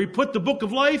Calvary, put the book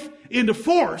of life into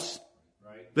force.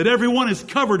 That everyone is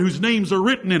covered whose names are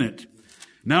written in it.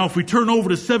 Now if we turn over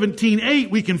to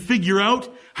 17:8, we can figure out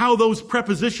how those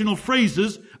prepositional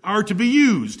phrases are to be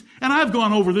used. And I've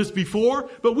gone over this before,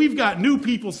 but we've got new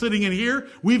people sitting in here.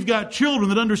 We've got children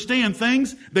that understand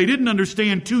things they didn't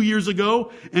understand 2 years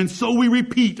ago, and so we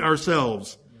repeat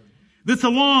ourselves. That's a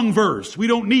long verse. We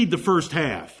don't need the first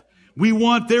half. We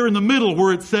want there in the middle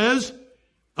where it says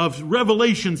of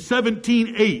Revelation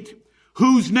 17:8,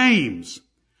 whose names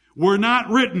were not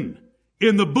written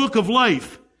in the book of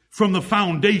life from the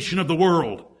foundation of the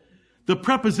world. The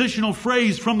prepositional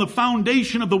phrase from the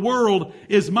foundation of the world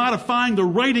is modifying the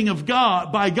writing of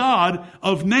God, by God,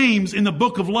 of names in the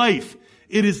book of life.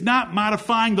 It is not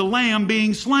modifying the Lamb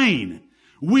being slain.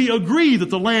 We agree that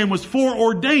the Lamb was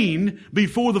foreordained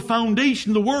before the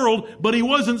foundation of the world, but he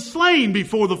wasn't slain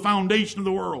before the foundation of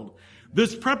the world.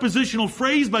 This prepositional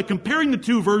phrase, by comparing the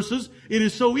two verses, it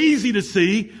is so easy to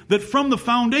see that from the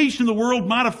foundation of the world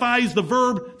modifies the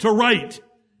verb to write.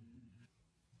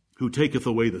 Who taketh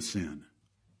away the sin.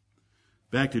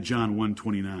 Back to John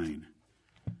 1:29.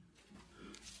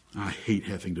 I hate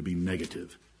having to be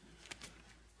negative.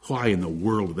 Why in the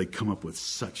world do they come up with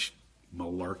such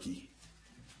malarkey,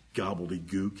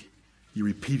 gobbledygook? You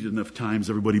repeat it enough times,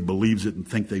 everybody believes it and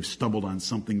think they've stumbled on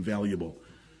something valuable.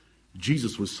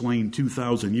 Jesus was slain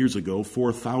 2,000 years ago,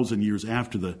 4,000 years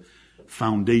after the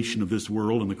foundation of this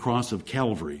world on the cross of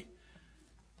Calvary.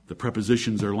 The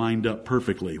prepositions are lined up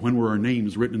perfectly. When were our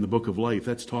names written in the book of life?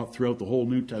 That's taught throughout the whole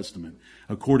New Testament.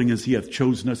 According as he hath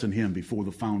chosen us in him before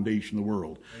the foundation of the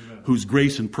world. Amen. Whose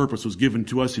grace and purpose was given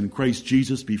to us in Christ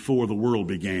Jesus before the world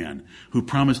began. Who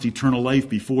promised eternal life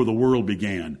before the world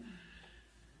began.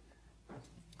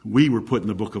 We were put in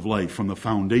the book of life from the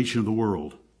foundation of the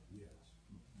world.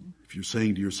 If you're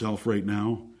saying to yourself right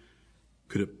now,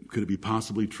 could it be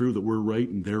possibly true that we're right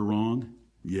and they're wrong?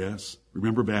 Yes.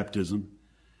 Remember baptism.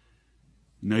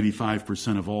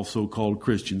 95% of all so-called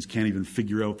Christians can't even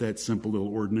figure out that simple little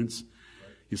ordinance.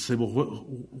 You say, well,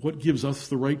 what gives us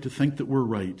the right to think that we're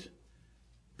right?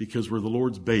 Because we're the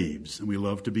Lord's babes, and we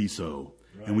love to be so.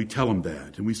 Right. And we tell him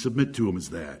that, and we submit to him as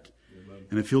that. Amen.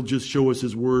 And if he'll just show us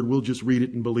his word, we'll just read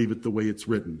it and believe it the way it's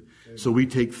written. Amen. So we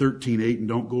take 13:8 and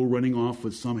don't go running off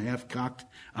with some half-cocked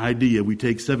idea. We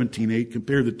take 17:8,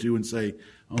 compare the two, and say,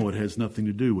 oh, it has nothing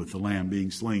to do with the Lamb being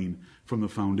slain from the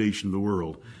foundation of the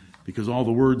world. Because all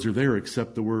the words are there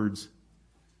except the words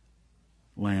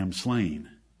Lamb slain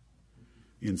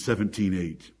in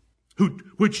 17:8.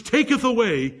 Which taketh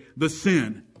away the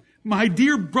sin. My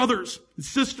dear brothers and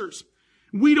sisters,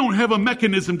 we don't have a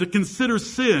mechanism to consider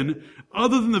sin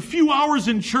other than the few hours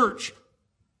in church.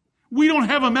 We don't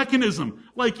have a mechanism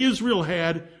like Israel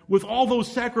had with all those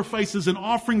sacrifices and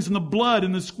offerings and the blood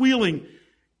and the squealing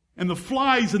and the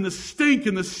flies and the stink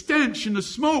and the stench and the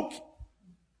smoke.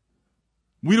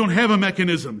 We don't have a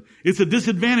mechanism. It's a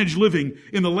disadvantage living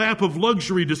in the lap of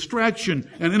luxury, distraction,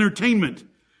 and entertainment.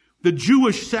 The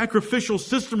Jewish sacrificial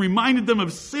system reminded them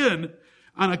of sin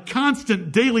on a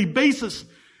constant daily basis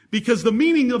because the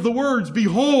meaning of the words,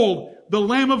 behold, the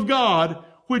Lamb of God,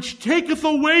 which taketh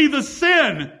away the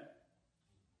sin.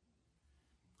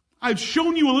 I've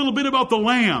shown you a little bit about the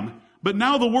Lamb, but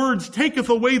now the words taketh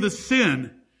away the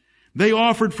sin. They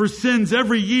offered for sins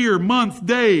every year, month,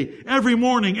 day, every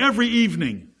morning, every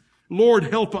evening. Lord,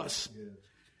 help us. Yes.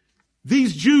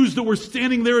 These Jews that were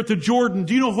standing there at the Jordan,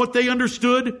 do you know what they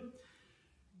understood?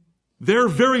 Their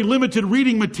very limited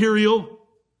reading material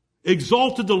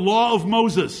exalted the law of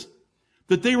Moses,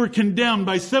 that they were condemned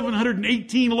by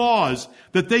 718 laws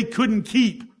that they couldn't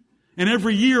keep. And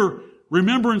every year,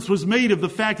 remembrance was made of the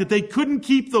fact that they couldn't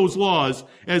keep those laws,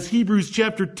 as Hebrews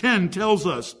chapter 10 tells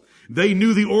us. They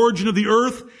knew the origin of the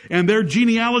earth and their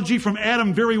genealogy from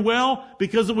Adam very well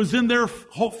because it was in their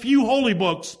few holy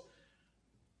books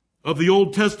of the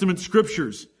Old Testament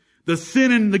scriptures. The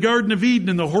sin in the Garden of Eden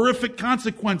and the horrific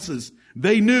consequences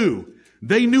they knew.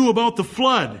 They knew about the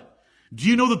flood. Do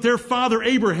you know that their father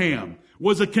Abraham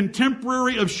was a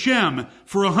contemporary of Shem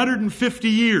for 150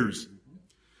 years?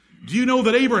 Do you know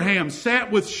that Abraham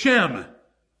sat with Shem,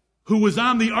 who was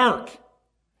on the ark,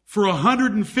 for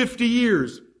 150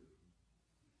 years?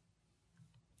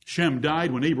 Shem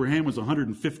died when Abraham was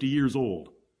 150 years old.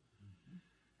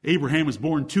 Abraham was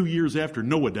born 2 years after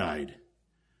Noah died.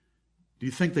 Do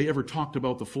you think they ever talked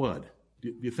about the flood?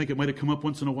 Do you think it might have come up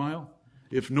once in a while?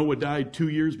 If Noah died 2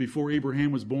 years before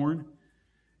Abraham was born?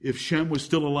 If Shem was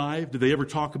still alive, did they ever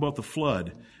talk about the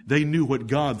flood? They knew what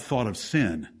God thought of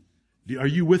sin. Are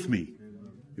you with me?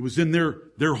 It was in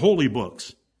their holy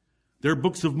books, their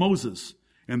books of Moses.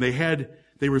 And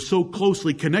they were so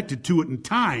closely connected to it in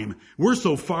time. We're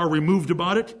so far removed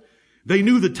about it. They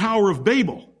knew the Tower of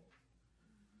Babel,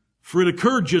 for it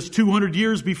occurred just 200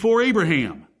 years before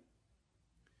Abraham.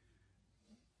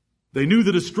 They knew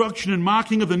the destruction and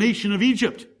mocking of the nation of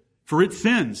Egypt for its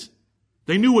sins.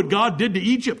 They knew what God did to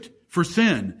Egypt for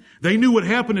sin. They knew what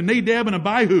happened to Nadab and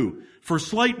Abihu for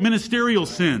slight ministerial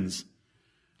sins.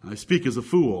 I speak as a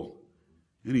fool.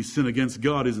 Any sin against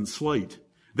God isn't slight.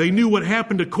 They knew what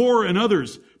happened to Korah and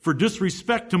others for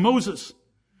disrespect to Moses.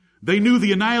 They knew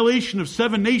the annihilation of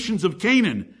 7 nations of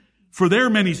Canaan for their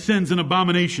many sins and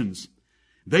abominations.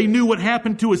 They knew what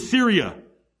happened to Assyria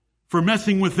for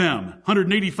messing with them.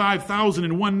 185,000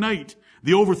 in one night.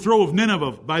 The overthrow of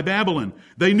Nineveh by Babylon.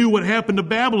 They knew what happened to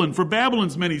Babylon for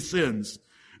Babylon's many sins.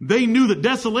 They knew that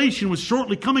desolation was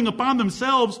shortly coming upon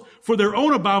themselves for their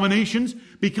own abominations,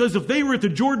 because if they were at the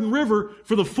Jordan River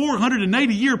for the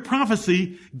 490-year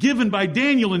prophecy given by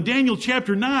Daniel in Daniel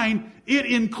chapter 9, it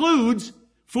includes,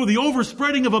 for the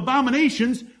overspreading of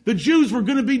abominations, the Jews were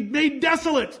going to be made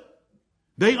desolate.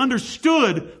 They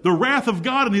understood the wrath of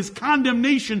God and His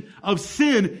condemnation of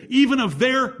sin, even of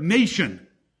their nation.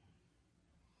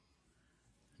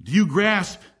 Do you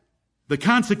grasp the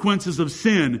consequences of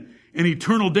sin and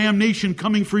eternal damnation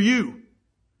coming for you?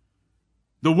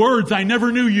 The words, "I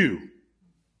never knew you,"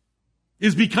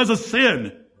 is because of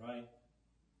sin. Right.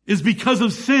 Is because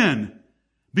of sin.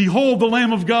 Behold the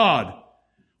Lamb of God,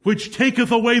 which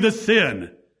taketh away the sin.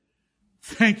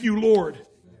 Thank you, Lord.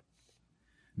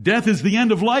 Death is the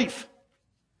end of life.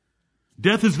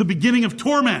 Death is the beginning of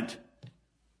torment.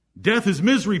 Death is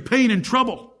misery, pain, and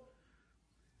trouble.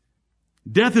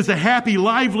 Death is a happy,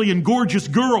 lively, and gorgeous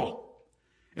girl,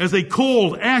 as a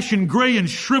cold, ashen, gray, and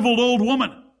shriveled old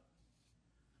woman.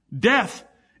 Death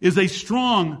is a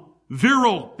strong,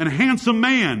 virile, and handsome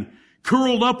man,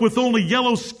 curled up with only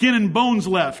yellow skin and bones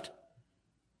left.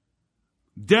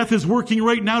 Death is working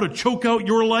right now to choke out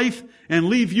your life and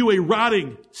leave you a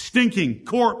rotting, stinking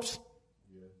corpse.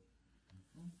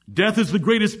 Death is the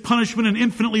greatest punishment an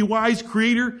infinitely wise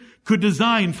Creator could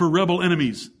design for rebel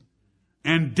enemies.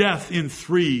 And death in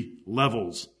 3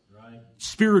 levels. Right.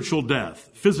 Spiritual death,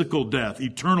 physical death,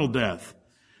 eternal death.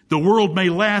 The world may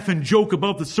laugh and joke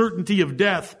about the certainty of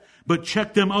death, but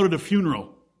check them out at a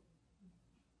funeral.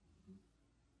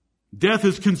 Death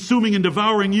is consuming and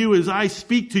devouring you as I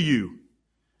speak to you,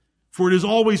 for it is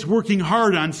always working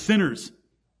hard on sinners.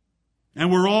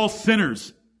 And we're all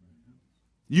sinners.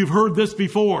 You've heard this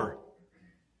before.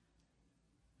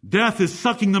 Death is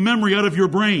sucking the memory out of your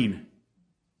brain.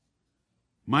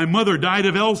 My mother died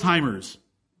of Alzheimer's.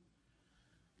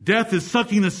 Death is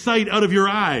sucking the sight out of your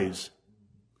eyes,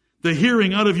 the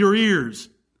hearing out of your ears,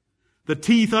 the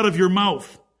teeth out of your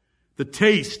mouth, the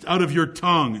taste out of your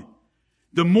tongue,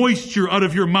 the moisture out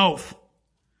of your mouth,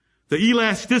 the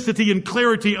elasticity and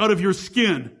clarity out of your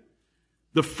skin,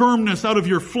 the firmness out of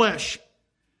your flesh,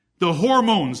 the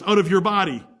hormones out of your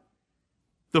body,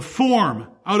 the form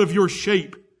out of your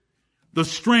shape, the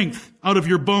strength out of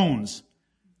your bones,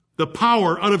 the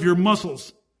power out of your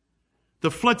muscles, the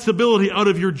flexibility out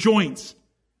of your joints,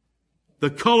 the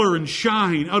color and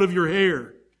shine out of your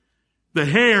hair, the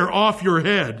hair off your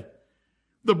head,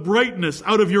 the brightness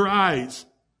out of your eyes,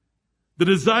 the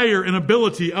desire and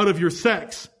ability out of your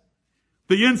sex,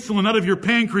 the insulin out of your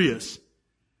pancreas,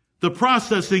 the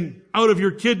processing out of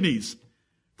your kidneys,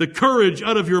 the courage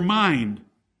out of your mind,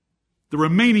 the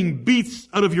remaining beats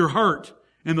out of your heart,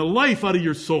 and the life out of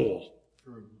your soul.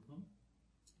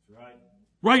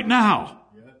 Right now.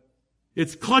 Yeah.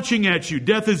 It's clutching at you.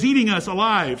 Death is eating us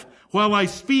alive while I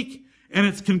speak, and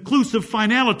its conclusive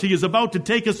finality is about to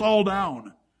take us all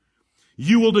down.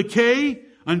 You will decay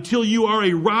until you are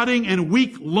a rotting and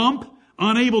weak lump,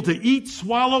 unable to eat,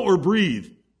 swallow, or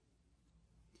breathe.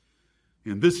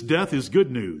 And this death is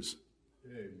good news.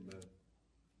 Amen.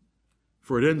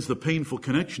 For it ends the painful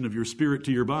connection of your spirit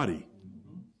to your body.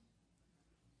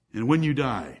 And when you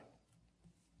die,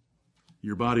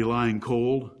 your body lying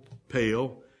cold,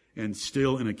 pale, and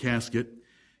still in a casket,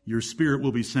 your spirit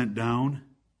will be sent down,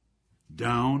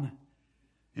 down,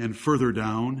 and further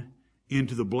down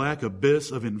into the black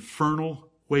abyss of infernal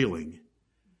wailing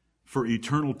for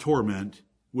eternal torment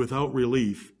without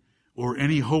relief or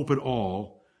any hope at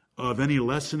all of any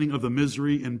lessening of the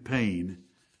misery and pain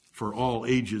for all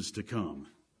ages to come.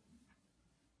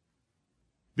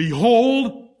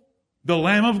 Behold the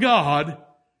Lamb of God,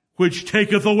 which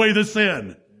taketh away the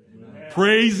sin. Amen.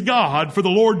 Praise God for the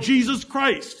Lord Jesus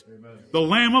Christ, Amen. The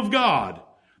Lamb of God,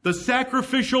 the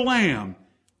sacrificial Lamb.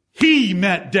 He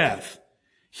met death.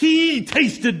 He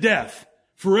tasted death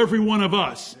for every one of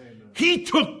us. Amen. He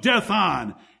took death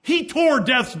on. He tore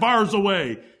death's bars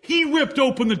away. He ripped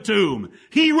open the tomb.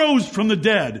 He rose from the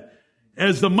dead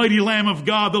as the mighty Lamb of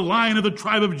God, the Lion of the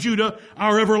tribe of Judah,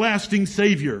 our everlasting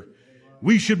Savior.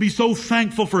 We should be so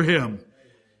thankful for Him.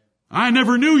 I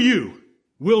never knew you,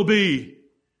 will be.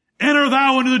 Enter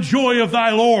thou into the joy of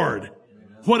thy Lord.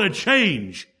 What a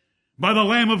change by the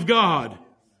Lamb of God.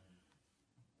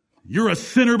 You're a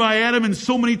sinner by Adam, and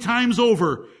so many times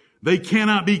over, they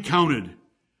cannot be counted.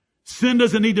 Sin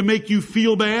doesn't need to make you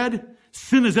feel bad.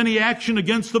 Sin is any action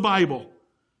against the Bible.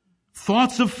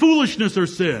 Thoughts of foolishness are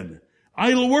sin.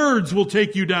 Idle words will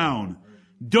take you down.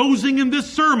 Dozing in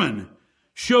this sermon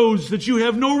shows that you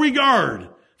have no regard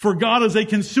for God as a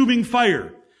consuming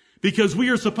fire, because we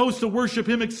are supposed to worship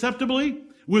Him acceptably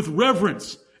with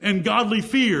reverence and godly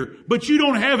fear, but you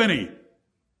don't have any.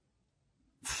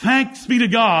 Thanks be to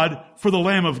God for the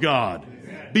Lamb of God.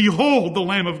 Amen. Behold the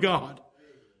Lamb of God.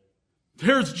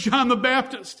 There's John the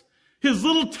Baptist. His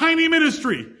little tiny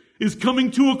ministry is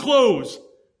coming to a close.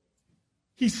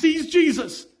 He sees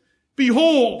Jesus.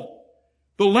 Behold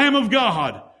the Lamb of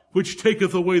God, which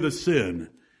taketh away the sin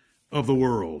of the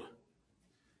world.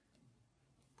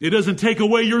 It doesn't take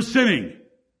away your sinning.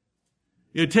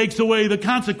 It takes away the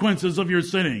consequences of your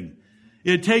sinning.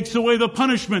 It takes away the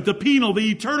punishment, the penal, the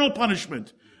eternal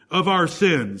punishment of our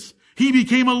sins. He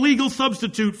became a legal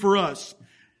substitute for us.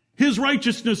 His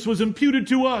righteousness was imputed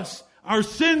to us. Our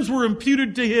sins were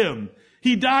imputed to Him.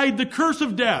 He died the curse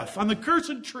of death on the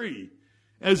cursed tree,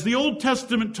 as the Old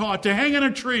Testament taught, to hang on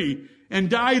a tree and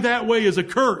die that way is a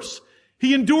curse.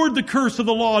 He endured the curse of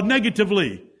the law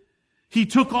negatively. He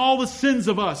took all the sins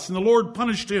of us, and the Lord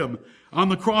punished Him on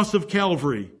the cross of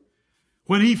Calvary.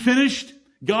 When He finished,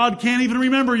 God can't even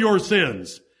remember your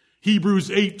sins. Hebrews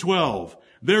 8:12.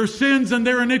 Their sins and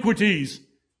their iniquities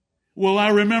will I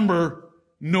remember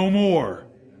no more.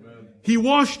 Amen. He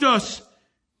washed us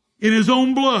in His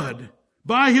own blood.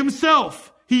 By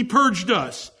Himself, He purged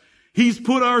us. He's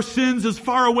put our sins as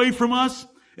far away from us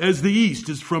as the east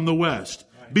is from the west.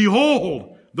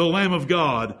 Behold the Lamb of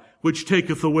God, which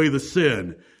taketh away the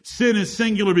sin. Sin is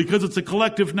singular because it's a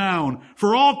collective noun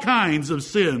for all kinds of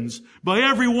sins by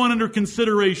everyone under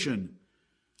consideration.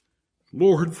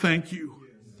 Lord, thank you.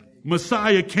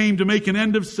 Messiah came to make an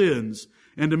end of sins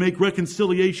and to make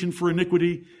reconciliation for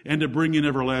iniquity and to bring in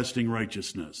everlasting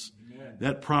righteousness. Amen.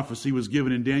 That prophecy was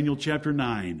given in Daniel chapter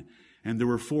 9, and there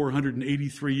were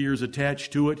 483 years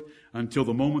attached to it until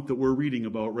the moment that we're reading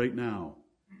about right now.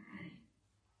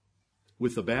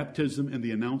 With the baptism and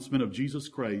the announcement of Jesus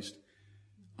Christ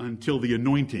until the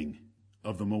anointing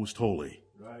of the Most Holy.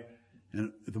 Right.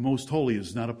 And the Most Holy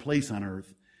is not a place on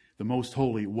earth. The Most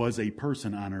Holy was a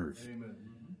person on earth. Amen.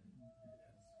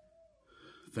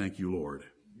 Thank you, Lord.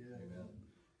 Amen.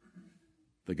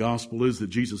 The gospel is that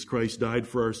Jesus Christ died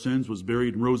for our sins, was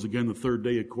buried, and rose again the third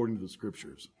day according to the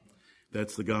Scriptures.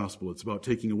 That's the gospel. It's about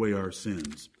taking away our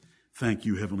sins. Thank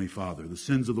you, Heavenly Father. The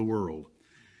sins of the world.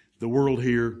 The world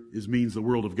here means the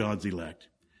world of God's elect.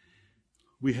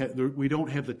 We don't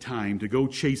have the time to go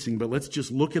chasing, but let's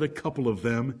just look at a couple of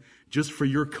them just for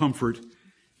your comfort.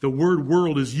 The word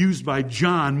world is used by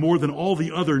John more than all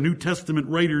the other New Testament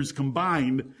writers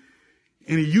combined,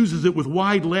 and he uses it with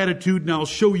wide latitude, and I'll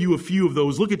show you a few of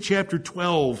those. Look at chapter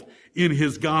 12 in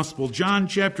his gospel. John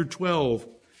chapter 12.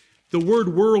 The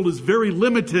word world is very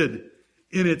limited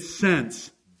in its sense.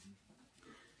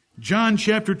 John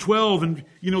chapter 12, and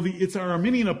it's our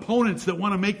Arminian opponents that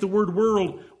want to make the word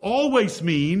world only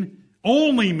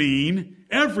mean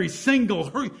every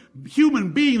single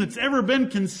human being that's ever been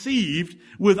conceived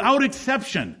without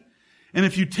exception. And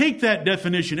if you take that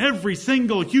definition, every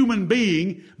single human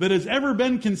being that has ever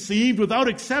been conceived without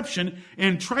exception,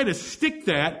 and try to stick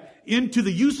that into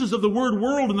the uses of the word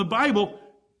world in the Bible,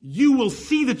 you will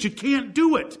see that you can't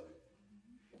do it.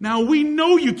 Now we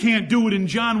know you can't do it in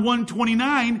John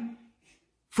 1:29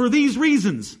 for these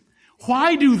reasons.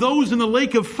 Why do those in the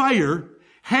lake of fire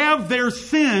have their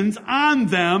sins on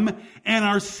them and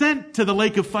are sent to the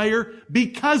lake of fire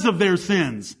because of their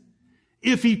sins?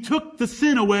 If he took the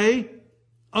sin away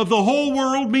of the whole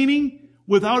world, meaning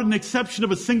without an exception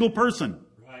of a single person,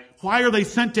 why are they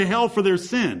sent to hell for their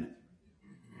sin?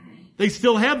 They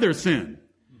still have their sin.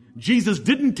 Jesus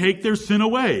didn't take their sin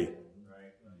away.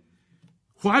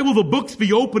 Why will the books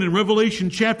be opened in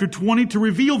Revelation chapter 20 to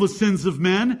reveal the sins of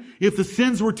men if the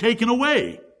sins were taken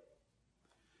away?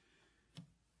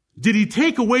 Did he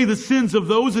take away the sins of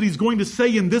those that he's going to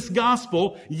say in this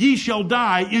gospel, ye shall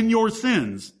die in your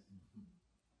sins?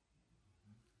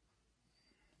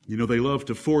 You know, they love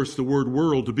to force the word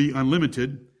world to be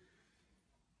unlimited,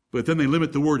 but then they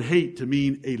limit the word hate to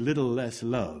mean a little less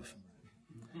love.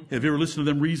 Have you ever listened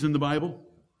to them reason the Bible?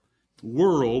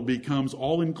 World becomes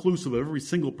all-inclusive of every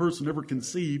single person ever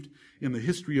conceived in the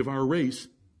history of our race.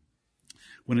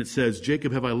 When it says,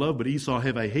 Jacob have I loved, but Esau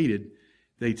have I hated,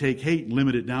 they take hate and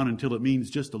limit it down until it means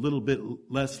just a little bit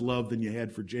less love than you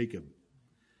had for Jacob.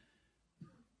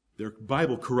 They're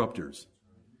Bible corruptors.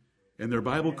 And their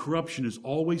Bible corruption is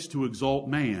always to exalt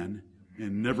man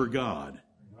and never God.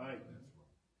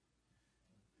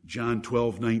 John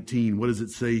 12:19, what does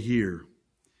it say here?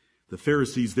 The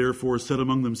Pharisees therefore said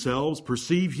among themselves,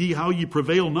 perceive ye how ye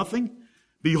prevail nothing?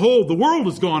 Behold, the world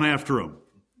has gone after him.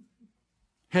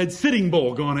 Had Sitting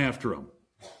Bull gone after him?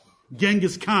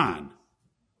 Genghis Khan?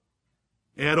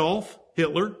 Adolf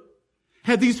Hitler?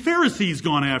 Had these Pharisees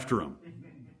gone after him?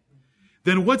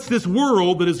 Then what's this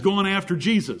world that has gone after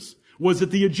Jesus? Was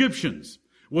it the Egyptians?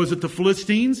 Was it the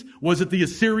Philistines? Was it the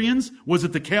Assyrians? Was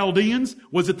it the Chaldeans?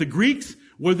 Was it the Greeks?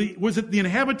 Was it the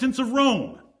inhabitants of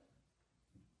Rome?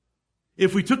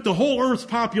 If we took the whole earth's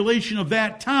population of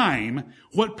that time,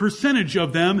 what percentage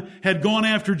of them had gone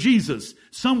after Jesus?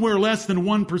 Somewhere less than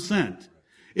 1%.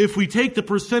 If we take the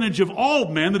percentage of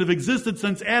all men that have existed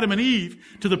since Adam and Eve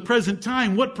to the present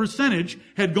time, what percentage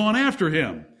had gone after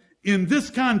him? In this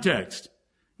context,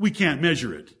 we can't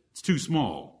measure it. It's too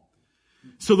small.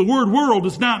 So the word world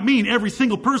does not mean every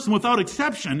single person without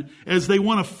exception as they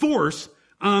want to force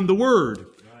on the word.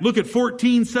 Look at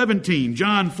 14:17,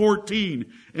 John 14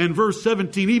 and verse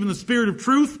 17. Even the Spirit of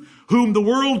truth, whom the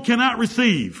world cannot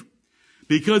receive,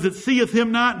 because it seeth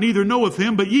him not, neither knoweth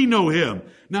him, but ye know him.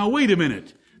 Now wait a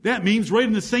minute. That means right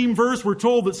in the same verse we're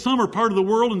told that some are part of the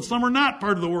world and some are not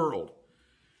part of the world.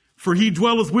 For he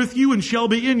dwelleth with you and shall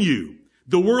be in you.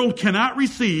 The world cannot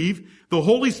receive the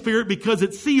Holy Spirit because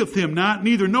it seeth him not,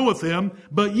 neither knoweth him,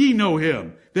 but ye know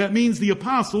him. That means the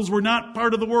apostles were not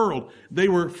part of the world. They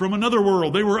were from another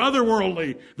world. They were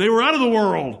otherworldly. They were out of the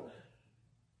world.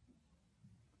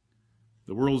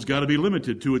 The world's got to be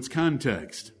limited to its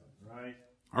context. Right.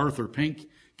 Arthur Pink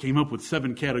came up with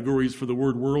 7 categories for the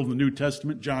word world in the New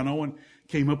Testament. John Owen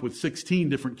came up with 16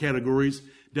 different categories,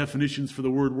 definitions for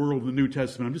the word world in the New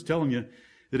Testament. I'm just telling you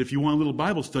that if you want a little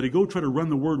Bible study, go try to run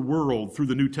the word world through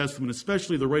the New Testament,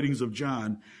 especially the writings of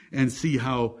John, and see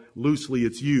how loosely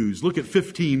it's used. Look at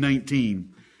 15:19.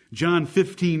 John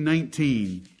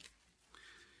 15:19.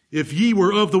 If ye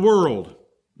were of the world.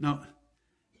 Now,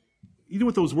 you know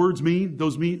what those words mean?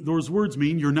 Those words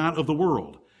mean you're not of the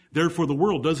world. Therefore, the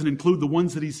world doesn't include the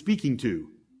ones that he's speaking to.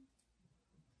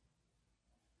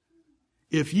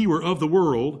 If ye were of the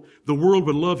world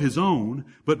would love his own,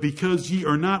 but because ye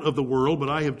are not of the world, but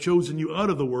I have chosen you out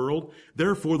of the world,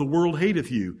 therefore the world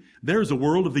hateth you. There's a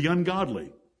world of the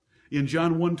ungodly. In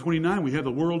John 1:29, we have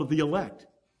the world of the elect,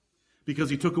 because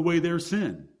he took away their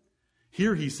sin.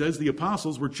 Here he says the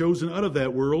apostles were chosen out of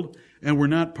that world and were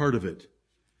not part of it.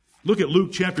 Look at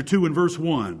Luke chapter 2 and verse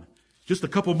 1. Just a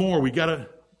couple more. We got to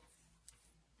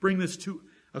bring this to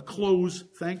a close.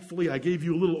 Thankfully, I gave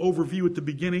you a little overview at the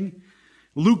beginning.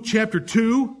 Luke chapter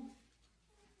 2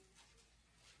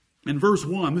 and verse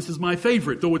 1. This is my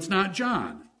favorite, though it's not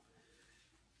John.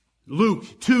 Luke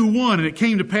 2:1. And it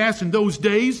came to pass in those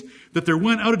days that there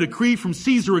went out a decree from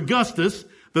Caesar Augustus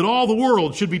that all the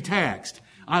world should be taxed.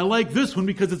 I like this one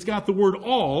because it's got the word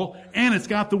all and it's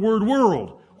got the word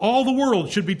world. All the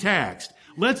world should be taxed.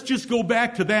 Let's just go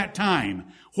back to that time.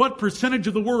 What percentage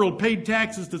of the world paid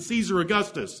taxes to Caesar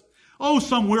Augustus? Oh,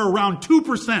 somewhere around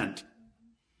 2%.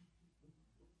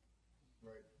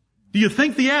 Do you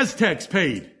think the Aztecs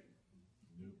paid?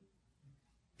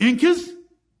 Incas?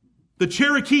 The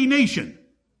Cherokee Nation?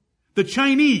 The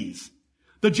Chinese?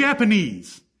 The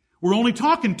Japanese? We're only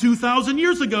talking 2,000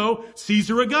 years ago,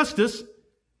 Caesar Augustus.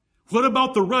 What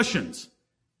about the Russians?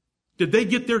 Did they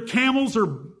get their camels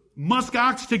or musk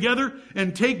ox together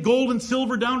and take gold and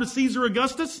silver down to Caesar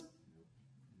Augustus?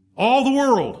 All the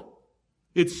world.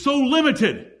 It's so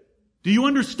limited. Do you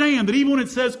understand that even when it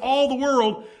says all the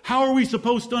world, how are we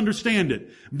supposed to understand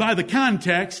it? By the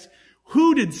context,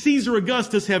 who did Caesar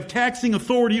Augustus have taxing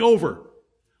authority over?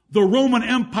 The Roman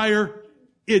Empire,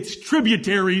 its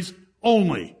tributaries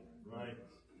only. Right.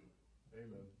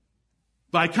 Amen.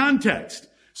 By context.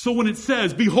 So when it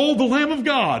says, behold the Lamb of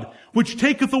God, which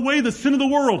taketh away the sin of the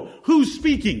world, who's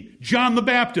speaking? John the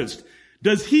Baptist.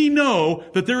 Does he know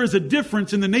that there is a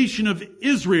difference in the nation of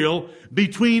Israel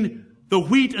between the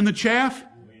wheat and the chaff?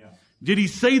 Did he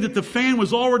say that the fan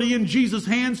was already in Jesus'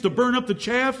 hands to burn up the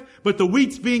chaff, but the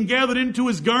wheat's being gathered into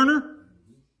his garner?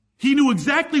 He knew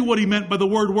exactly what he meant by the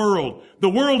word world. The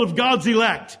world of God's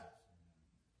elect.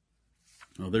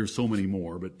 Oh, there's so many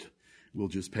more, but we'll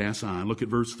just pass on. Look at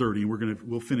verse 30.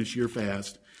 We'll finish here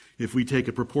fast. If we take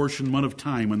a proportionate amount of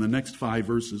time on the next 5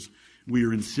 verses, we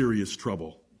are in serious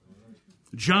trouble.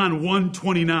 John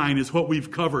 1:29 is what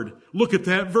we've covered. Look at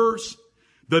that verse.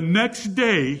 The next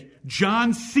day,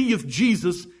 John seeth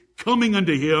Jesus coming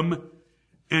unto him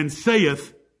and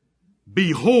saith,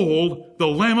 behold, the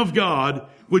Lamb of God,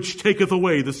 which taketh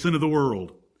away the sin of the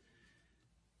world.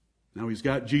 Now he's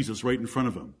got Jesus right in front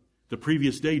of him. The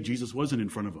previous day, Jesus wasn't in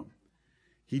front of him.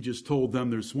 He just told them,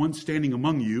 there's one standing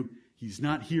among you. He's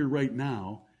not here right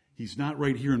now. He's not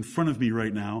right here in front of me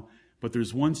right now. But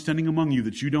there's one standing among you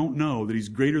that you don't know, that he's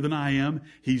greater than I am.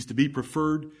 He's to be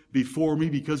preferred before me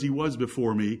because he was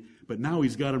before me. But now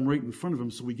he's got him right in front of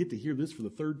him, so we get to hear this for the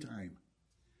third time.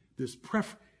 This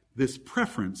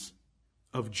preference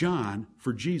of John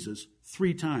for Jesus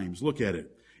 3 times. Look at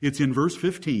it. It's in verse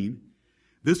 15.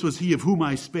 This was he of whom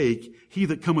I spake. He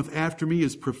that cometh after me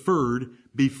is preferred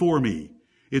before me.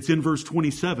 It's in verse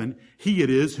 27. He it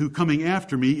is who coming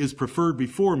after me is preferred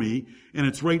before me. And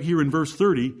it's right here in verse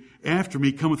 30. After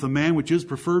me cometh a man which is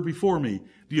preferred before me.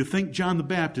 Do you think John the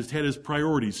Baptist had his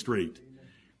priorities straight?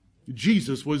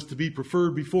 Jesus was to be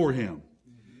preferred before him.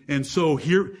 And so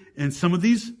here, and some of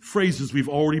these phrases we've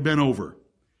already been over.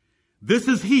 This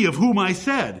is he of whom I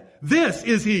said. This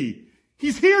is he.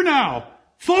 He's here now.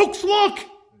 Folks, look.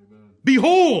 Amen.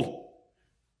 Behold.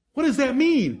 What does that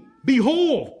mean?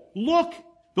 Behold. Look.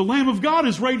 The Lamb of God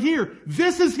is right here.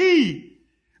 This is he.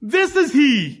 This is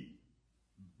he.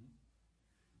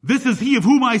 This is he of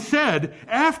whom I said,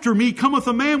 after me cometh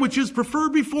a man which is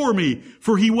preferred before me,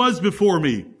 for he was before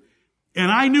me.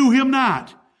 And I knew him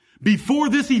not. Before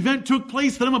this event took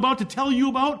place that I'm about to tell you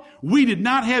about, we did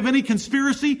not have any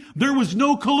conspiracy. There was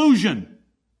no collusion.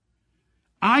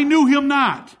 I knew him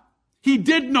not. He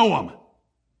did know him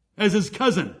as his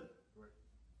cousin.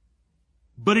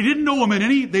 But he didn't know him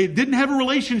they didn't have a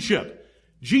relationship.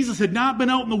 Jesus had not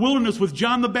been out in the wilderness with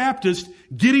John the Baptist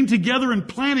getting together and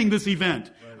planning this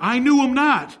event. Right. I knew him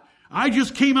not. I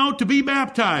just came out to be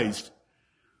baptized.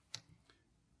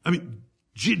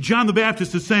 John the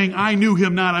Baptist is saying, I knew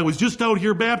him not. I was just out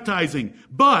here baptizing.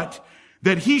 But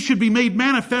that he should be made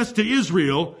manifest to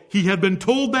Israel, he had been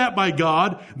told that by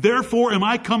God. Therefore am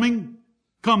I come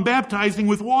baptizing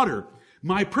with water.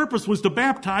 My purpose was to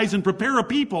baptize and prepare a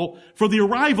people for the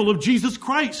arrival of Jesus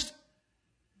Christ.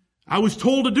 I was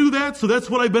told to do that, so that's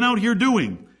what I've been out here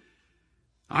doing.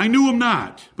 I knew him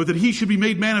not, but that he should be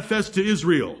made manifest to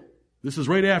Israel. This is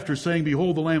right after saying,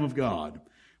 behold the Lamb of God,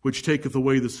 which taketh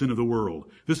away the sin of the world.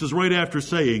 This is right after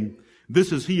saying,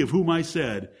 this is he of whom I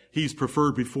said, he's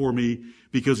preferred before me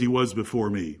because he was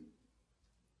before me.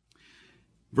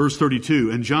 Verse 32,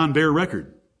 and John bare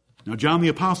record. Now John the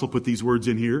Apostle put these words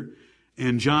in here.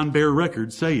 And John bare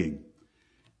record, saying,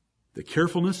 the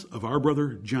carefulness of our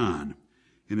brother John.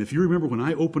 And if you remember when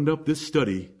I opened up this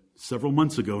study several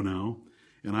months ago now,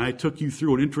 and I took you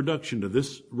through an introduction to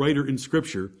this writer in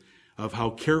Scripture of how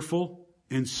careful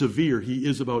and severe he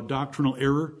is about doctrinal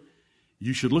error,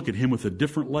 you should look at him with a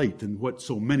different light than what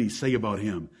so many say about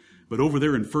him. But over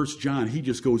there in 1 John, he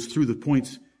just goes through the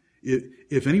points.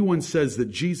 If anyone says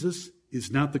that Jesus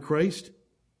is not the Christ,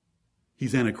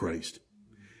 he's Antichrist.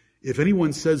 If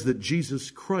anyone says that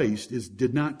Jesus Christ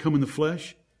did not come in the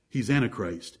flesh, he's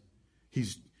Antichrist.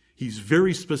 He's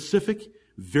very specific,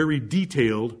 very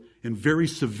detailed, and very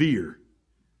severe.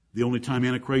 The only time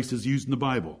Antichrist is used in the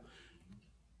Bible.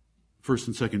 1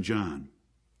 and 2 John.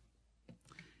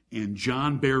 And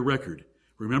John bare record.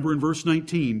 Remember in verse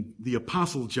 19, the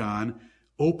Apostle John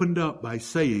opened up by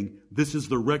saying, this is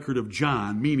the record of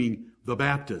John, meaning the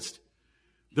Baptist.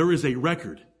 There is a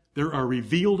record. There are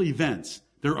revealed events.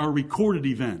 There are recorded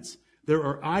events. There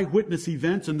are eyewitness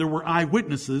events, and there were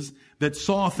eyewitnesses that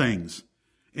saw things.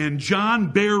 And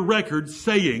John bare record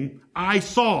saying, I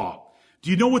saw.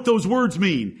 Do you know what those words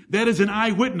mean? That is an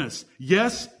eyewitness.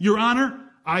 Yes, Your Honor,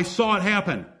 I saw it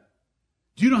happen.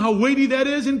 Do you know how weighty that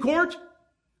is in court?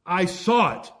 I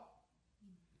saw it.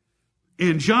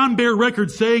 And John bare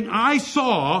record saying, I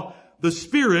saw the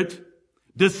Spirit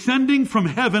descending from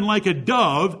heaven like a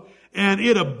dove, and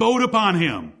it abode upon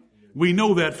him. We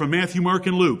know that from Matthew, Mark,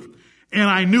 and Luke. And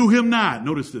I knew him not.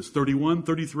 Notice this, 31,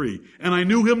 33. And I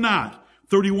knew him not.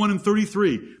 31 and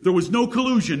 33. There was no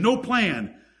collusion, no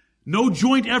plan, no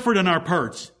joint effort on our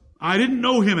parts. I didn't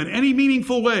know him in any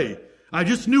meaningful way. I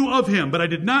just knew of him, but I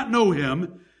did not know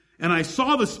him. And I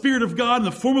saw the Spirit of God in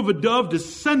the form of a dove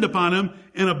descend upon him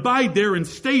and abide there and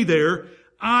stay there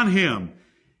on him.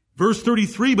 Verse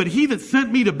 33, but he that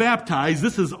sent me to baptize,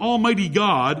 this is Almighty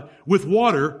God, with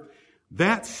water,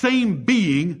 that same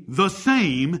being, the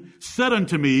same, said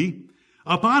unto me,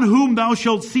 upon whom thou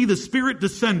shalt see the Spirit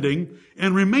descending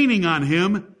and remaining on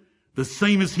him, the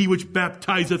same is he which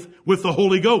baptizeth with the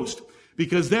Holy Ghost.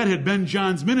 Because that had been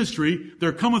John's ministry.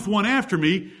 There cometh one after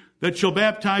me that shall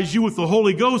baptize you with the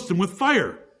Holy Ghost and with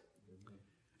fire.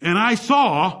 And I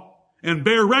saw and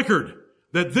bear record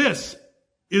that this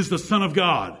is the Son of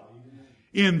God.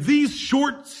 In these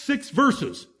short 6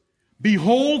 verses,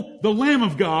 behold the Lamb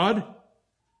of God.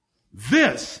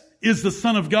 This is the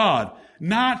Son of God.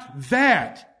 Not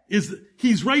that.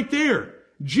 He's right there.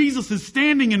 Jesus is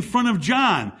standing in front of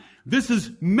John. This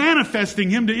is manifesting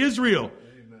him to Israel.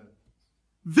 Amen.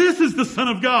 This is the Son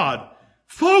of God.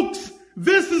 Folks,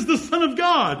 this is the Son of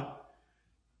God.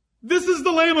 This is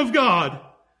the Lamb of God.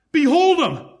 Behold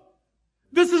him.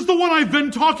 This is the one I've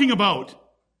been talking about.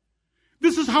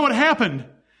 This is how it happened.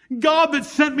 God that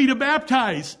sent me to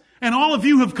baptize. And all of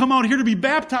you have come out here to be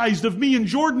baptized of me in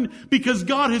Jordan because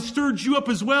God has stirred you up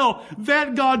as well.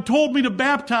 That God told me to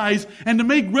baptize and to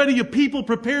make ready a people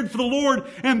prepared for the Lord.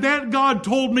 And that God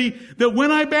told me that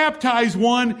when I baptize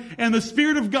one and the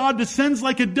Spirit of God descends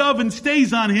like a dove and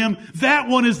stays on him, that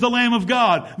one is the Lamb of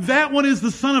God. That one is the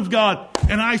Son of God.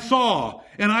 And I saw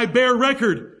and I bear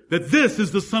record that this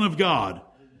is the Son of God.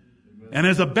 And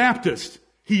as a Baptist,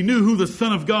 he knew who the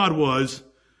Son of God was.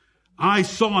 I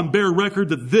saw and bear record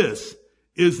that this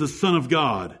is the Son of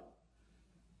God.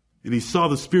 And he saw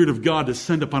the Spirit of God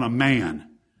descend upon a man,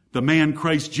 the man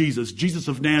Christ Jesus, Jesus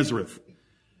of Nazareth.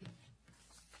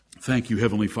 Thank you,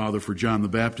 Heavenly Father, for John the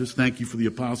Baptist. Thank you for the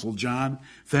Apostle John.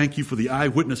 Thank you for the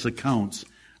eyewitness accounts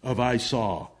of I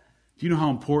saw. Do you know how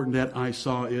important that I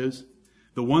saw is?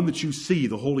 The one that you see,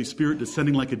 the Holy Spirit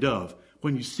descending like a dove.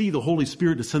 When you see the Holy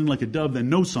Spirit descending like a dove, then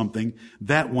know something.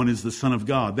 That one is the Son of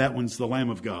God. That one's the Lamb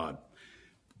of God.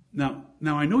 Now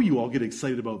I know you all get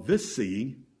excited about this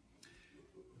seeing.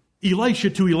 Elisha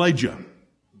to Elijah.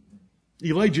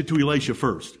 Elijah to Elisha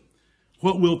first.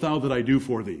 What wilt thou that I do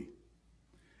for thee?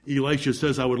 Elisha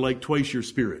says, I would like twice your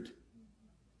spirit.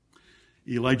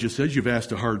 Elijah says, you've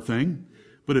asked a hard thing,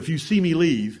 but if you see me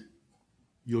leave,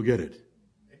 you'll get it.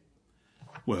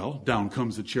 Well, down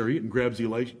comes the chariot and grabs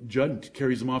Elijah and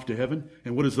carries him off to heaven.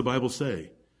 And what does the Bible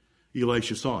say?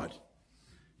 Elisha saw it.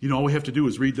 You know, all we have to do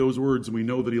is read those words and we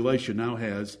know that Elisha now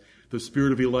has the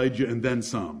spirit of Elijah and then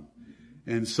some.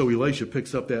 And so Elisha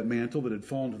picks up that mantle that had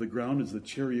fallen to the ground as the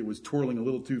chariot was twirling a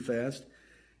little too fast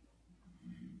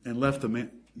and left the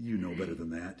mantle. You know better than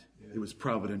that. It was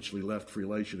providentially left for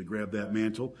Elisha to grab that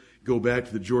mantle, go back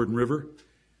to the Jordan River,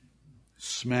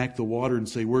 smack the water and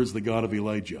say, where's the God of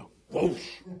Elijah? Whoosh.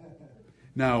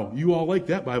 Now, you all like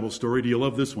that Bible story. Do you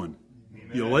love this one?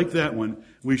 Amen. You like that one.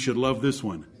 We should love this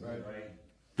one. Right.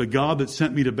 The God that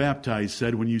sent me to baptize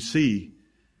said, when you see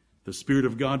the Spirit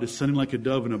of God descending like a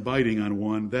dove and abiding on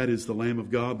one, that is the Lamb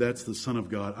of God. That's the Son of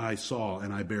God. I saw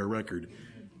and I bear record.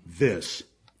 This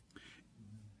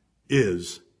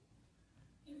is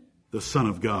the Son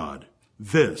of God.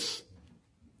 This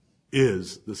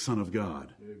is the Son of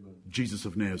God. Amen. Jesus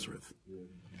of Nazareth. Yeah.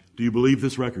 Do you believe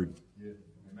this record? Yeah.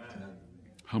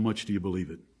 How much do you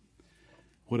believe it?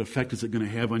 What effect is it going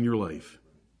to have on your life?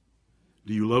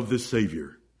 Do you love this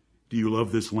Savior? Do you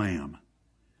love this Lamb?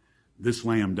 This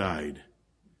Lamb died.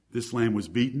 This Lamb was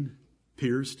beaten,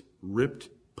 pierced, ripped,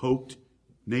 poked,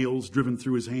 nails driven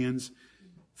through his hands,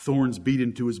 thorns beat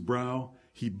into his brow.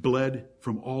 He bled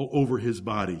from all over his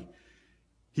body.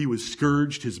 He was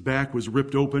scourged. His back was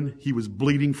ripped open. He was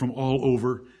bleeding from all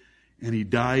over. And he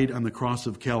died on the cross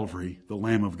of Calvary, the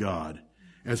Lamb of God,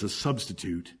 as a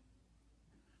substitute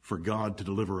for God to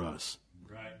deliver us.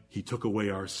 Right. He took away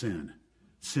our sin.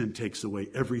 Sin takes away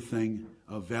everything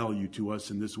of value to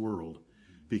us in this world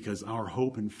because our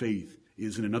hope and faith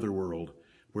is in another world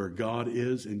where God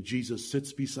is and Jesus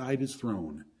sits beside his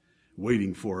throne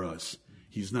waiting for us.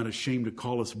 He's not ashamed to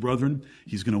call us brethren.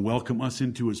 He's going to welcome us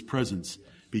into his presence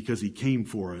because he came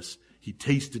for us. He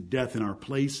tasted death in our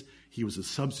place. He was a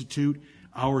substitute.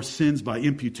 Our sins by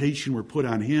imputation were put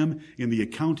on him in the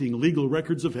accounting legal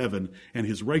records of heaven, and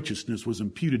his righteousness was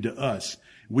imputed to us.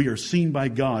 We are seen by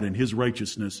God in his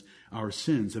righteousness. Our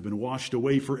sins have been washed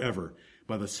away forever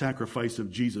by the sacrifice of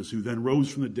Jesus, who then rose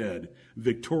from the dead,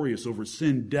 victorious over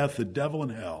sin, death, the devil,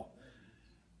 and hell.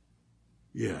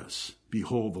 Yes,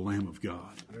 behold the Lamb of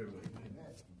God.